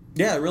trailer.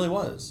 Yeah, it really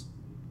was.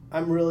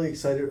 I'm really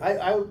excited.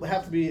 I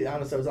have to be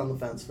honest, I was on the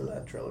fence for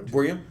that trailer too.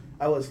 Were you?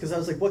 I was, because I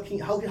was like,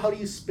 how do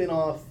you spin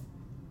off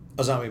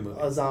a zombie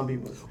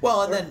movie?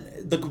 Well, and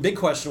then the big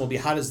question will be,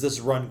 how does this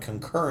run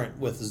concurrent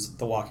with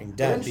The Walking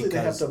Dead? Eventually they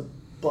have to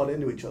butt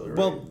into each other, right?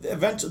 Well,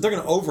 eventually they're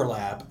going to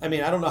overlap. I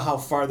mean, I don't know how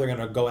far they're going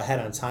to go ahead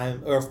on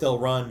time, or if they'll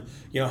run,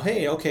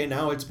 hey, okay,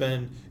 now it's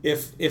been,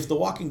 if The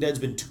Walking Dead's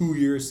been 2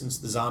 years since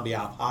the zombie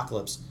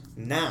apocalypse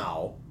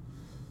now,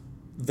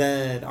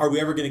 then are we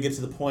ever going to get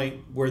to the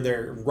point where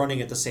they're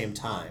running at the same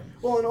time?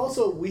 Well, and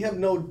also we have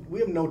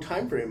no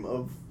time frame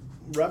of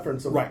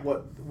reference of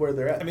where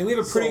they're at. I mean, we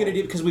have a pretty good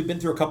idea because we've been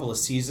through a couple of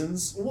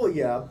seasons. Well,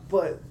 yeah,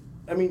 but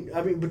I mean,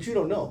 but you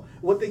don't know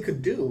what they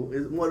could do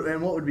is what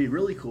would be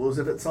really cool is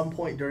if at some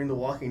point during The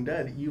Walking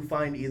Dead you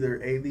find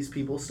either A, these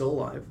people still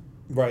alive,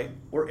 right,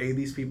 or A,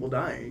 these people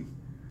dying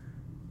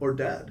or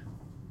dead,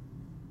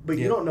 but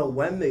you don't know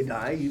when they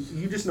die.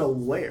 You just know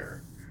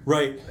where,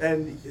 right?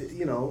 And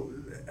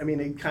I mean,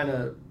 it kind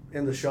of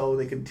in the show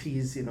they could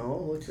tease,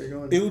 look, they're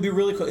going. It would be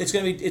really cool. It's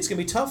gonna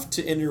be tough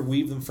to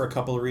interweave them for a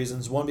couple of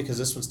reasons. One, because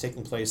this one's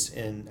taking place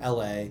in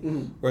L.A.,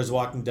 whereas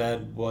Walking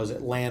Dead was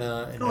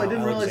Atlanta. And I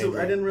didn't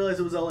realize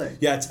it was L.A.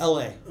 Yeah, it's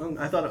L.A.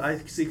 I thought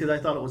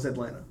it was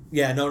Atlanta.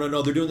 Yeah,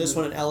 no. They're doing this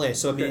one in LA.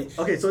 So I mean,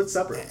 Okay, so it's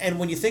separate. and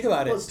when you think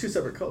about Well, it, it's two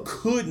separate codes.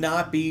 could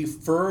not be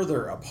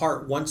further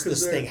apart once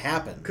this thing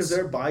happens. Because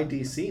they're by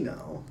DC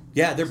now.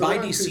 Yeah, they're So by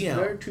on DC now.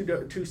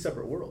 They're two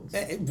separate worlds.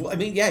 I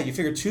mean, yeah, you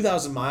figure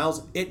 2,000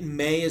 miles, it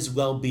may as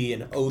well be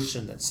an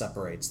ocean that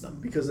separates them.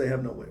 Because they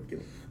have no way of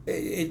getting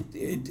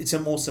It's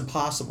almost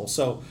impossible.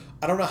 So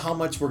I don't know how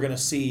much we're going to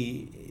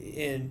see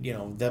in,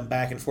 them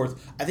back and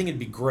forth. I think it'd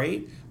be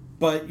great,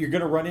 but you're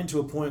going to run into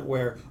a point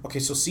where, okay,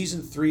 so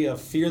season 3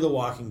 of Fear the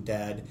Walking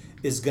Dead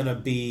is going to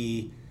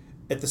be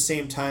at the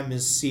same time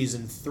as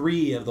season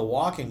 3 of The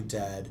Walking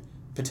Dead,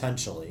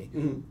 potentially,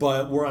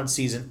 but we're on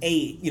season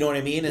 8, you know what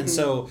I mean? And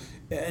so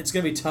it's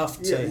going to be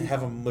tough to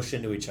have them mush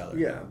into each other.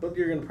 Yeah, but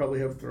you're going to probably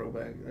have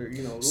throwback, or,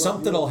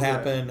 something will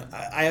happen.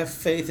 I have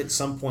faith at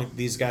some point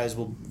these guys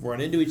will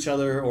run into each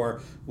other,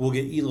 or we'll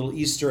get little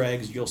Easter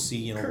eggs. You'll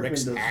see,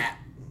 Rick's hat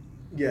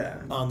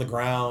on the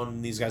ground,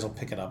 and these guys will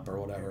pick it up or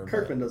whatever.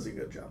 Kirkman does a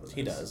good job of that.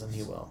 He does, and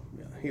he will.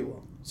 Yeah, he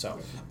will. So,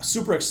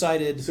 super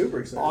excited. Super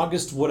excited.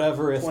 August,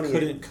 whatever, if 28th.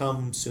 couldn't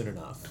come soon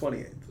enough.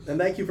 28th. And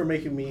thank you for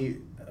making me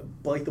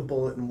bite the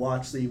bullet and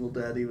watch The Evil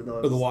Dead, even though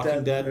I was The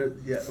Walking Dead?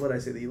 what did I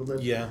say, The Evil Dead?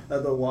 Yeah.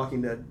 The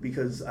Walking Dead,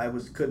 because I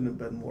couldn't have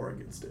been more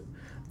against it.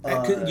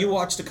 You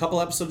watched a couple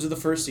episodes of the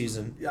first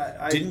season.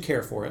 I didn't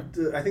care for it.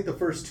 I think the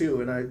first two,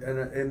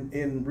 and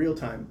in real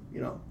time,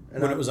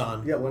 and When it was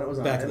on. Yeah, when it was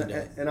on. Back in the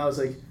day. And I was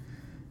like,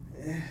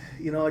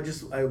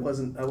 I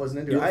wasn't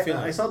into You it. were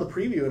feeling I saw the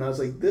preview and I was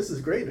like, this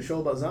is great, a show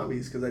about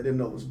zombies, because I didn't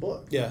know it was a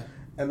book. Yeah.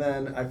 And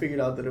then I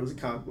figured out that it was a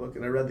comic book,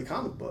 and I read the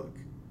comic book,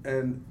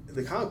 and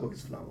the comic book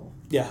is phenomenal.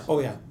 Yeah. Oh,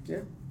 yeah. Yeah.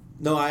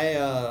 No,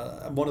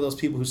 I'm one of those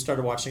people who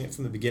started watching it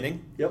from the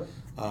beginning. Yep.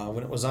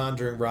 When it was on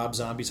during Rob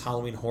Zombie's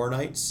Halloween Horror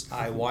Nights,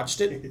 I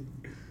watched it.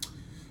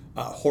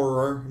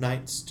 Horror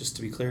Nights, just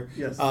to be clear.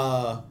 Yes.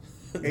 HORROR.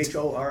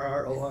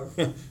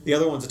 The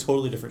other one's a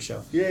totally different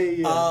show. Yeah.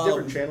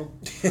 Different channel.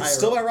 It's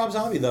still by Rob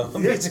Zombie, though,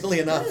 amazingly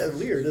enough. Yeah,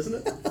 weird,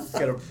 isn't it? It's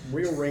got a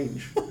real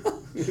range.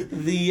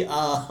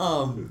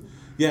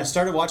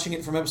 Started watching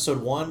it from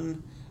episode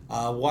 1,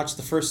 watched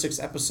the first 6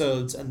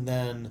 episodes, and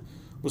then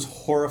was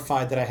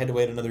horrified that I had to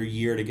wait another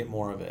year to get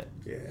more of it.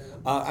 Yeah.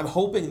 I'm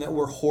hoping that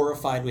we're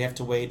horrified we have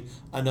to wait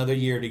another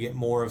year to get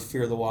more of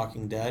Fear the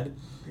Walking Dead.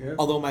 Yeah.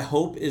 Although my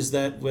hope is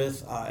that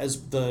with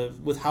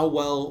how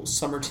well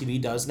summer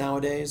TV does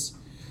nowadays,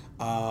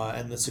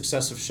 and the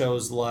success of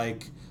shows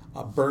like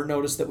Burn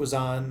Notice that was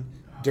on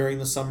during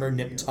the summer,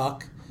 Nip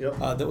Tuck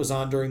that was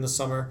on during the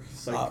summer,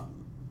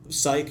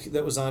 Psych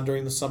that was on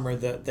during the summer,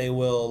 that they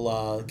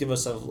will give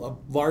us a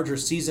larger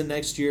season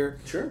next year,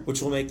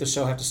 which will make the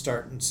show have to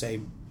start in,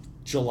 say,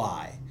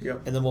 July.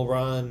 Yep. And then we'll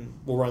run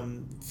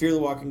Fear the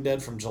Walking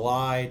Dead from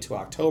July to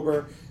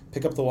October,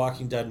 pick up The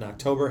Walking Dead in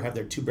October, have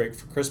their 2 break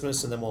for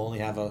Christmas, and then we'll only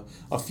have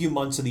a few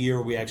months of the year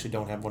where we actually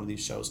don't have one of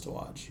these shows to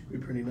watch. Would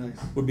be pretty nice.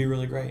 Would be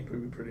really great.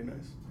 Would be pretty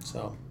nice.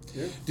 So,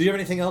 yeah. Do you have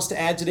anything else to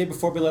add today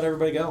before we let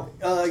everybody go?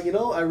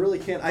 I really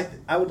can't.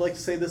 I would like to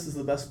say this is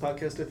the best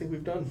podcast I think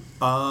we've done.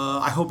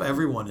 I hope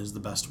everyone is the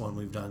best one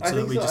we've done, so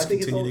that we just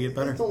continue to get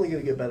better. It's only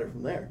going to get better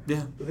from there.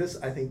 Yeah. But this,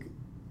 I think,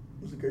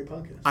 was a great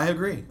podcast. I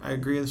agree.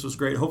 This was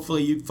great.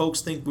 Hopefully you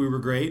folks think we were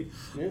great.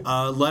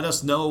 Yeah. Let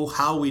us know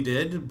how we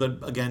did, but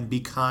again,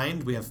 be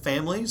kind. We have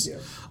families.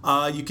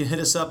 Yeah. You can hit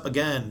us up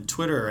again,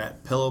 Twitter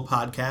at Pillow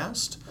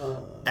Podcast,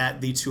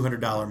 at the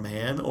 $200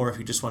 Man, or if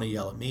you just want to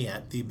yell at me,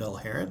 at the Bill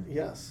Heron.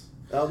 Yes.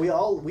 We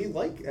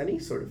like any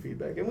sort of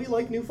feedback, and we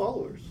like new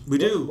followers. We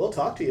do. We'll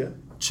talk to you.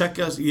 Check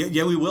us.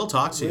 Yeah, we will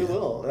talk to you. We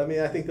will. I mean,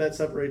 I think that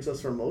separates us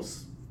from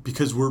most.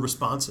 Because we're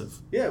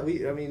responsive. Yeah,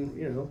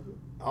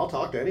 I'll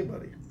talk to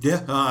anybody.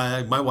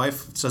 Yeah, my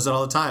wife says it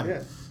all the time.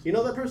 Yeah. You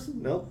know that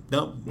person? No.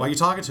 No. Why are you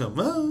talking to him?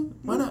 Well,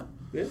 why not?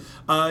 Yeah.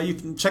 You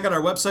can check out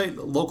our website,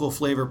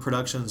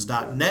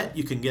 localflavorproductions.net.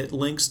 You can get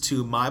links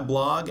to my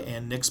blog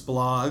and Nick's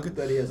blog.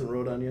 That he hasn't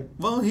wrote on yet.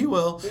 Well, he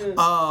will.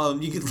 Yeah.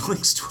 You get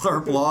links to our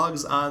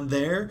blogs on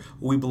there.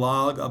 We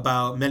blog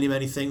about many,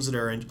 many things that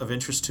are of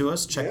interest to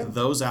us. Check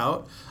those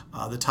out.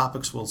 The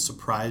topics will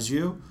surprise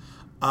you.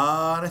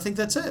 And I think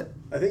that's it.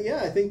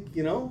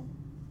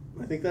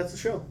 I think that's the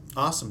show.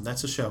 Awesome.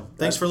 That's the show.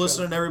 Thanks for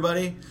listening,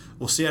 everybody.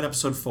 We'll see you on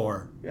episode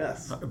 4.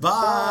 Yes.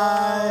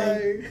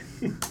 Bye.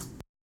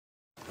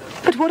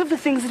 But what of the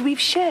things that we've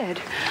shared?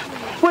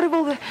 What of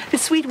all the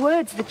sweet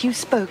words that you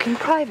spoke in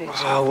private?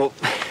 Oh,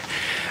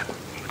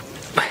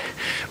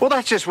 well,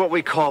 that's just what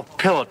we call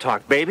pillow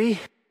talk, baby.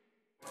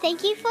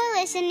 Thank you for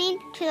listening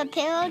to the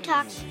Pillow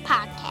Talk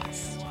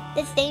podcast.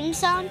 The theme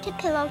song to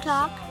Pillow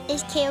Talk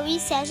is Carrie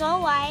Says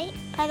All Right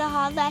by the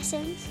Hard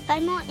Lessons.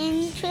 Find more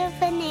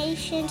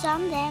information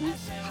on them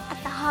at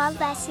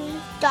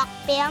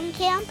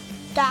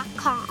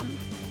thehardlessons.bandcamp.com.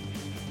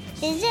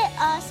 Visit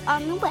us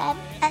on the web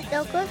at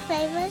at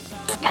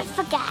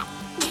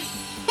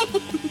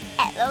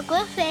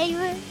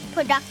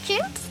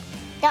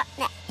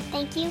localflavorproductions.net.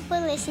 Thank you for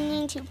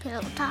listening to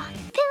Pillow Talk.